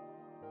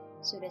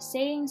 So the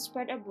saying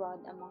spread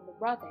abroad among the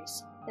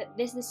brothers that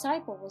this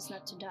disciple was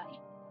not to die.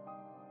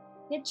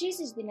 Yet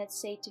Jesus did not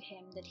say to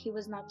him that he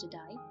was not to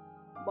die,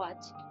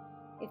 but,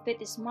 "If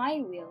it is my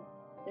will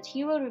that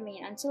he will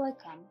remain until I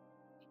come,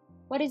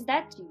 what is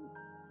that to you?"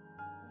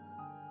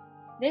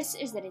 This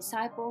is the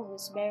disciple who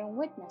is bearing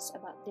witness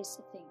about these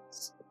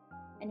things,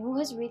 and who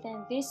has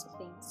written these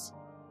things,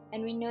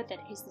 and we know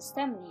that his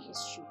testimony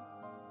is true.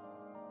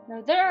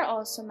 Now there are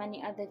also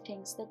many other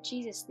things that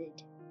Jesus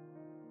did.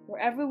 Were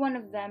every one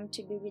of them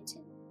to be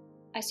written,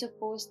 I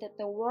suppose that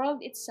the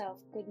world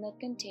itself could not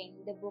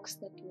contain the books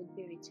that would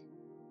be written.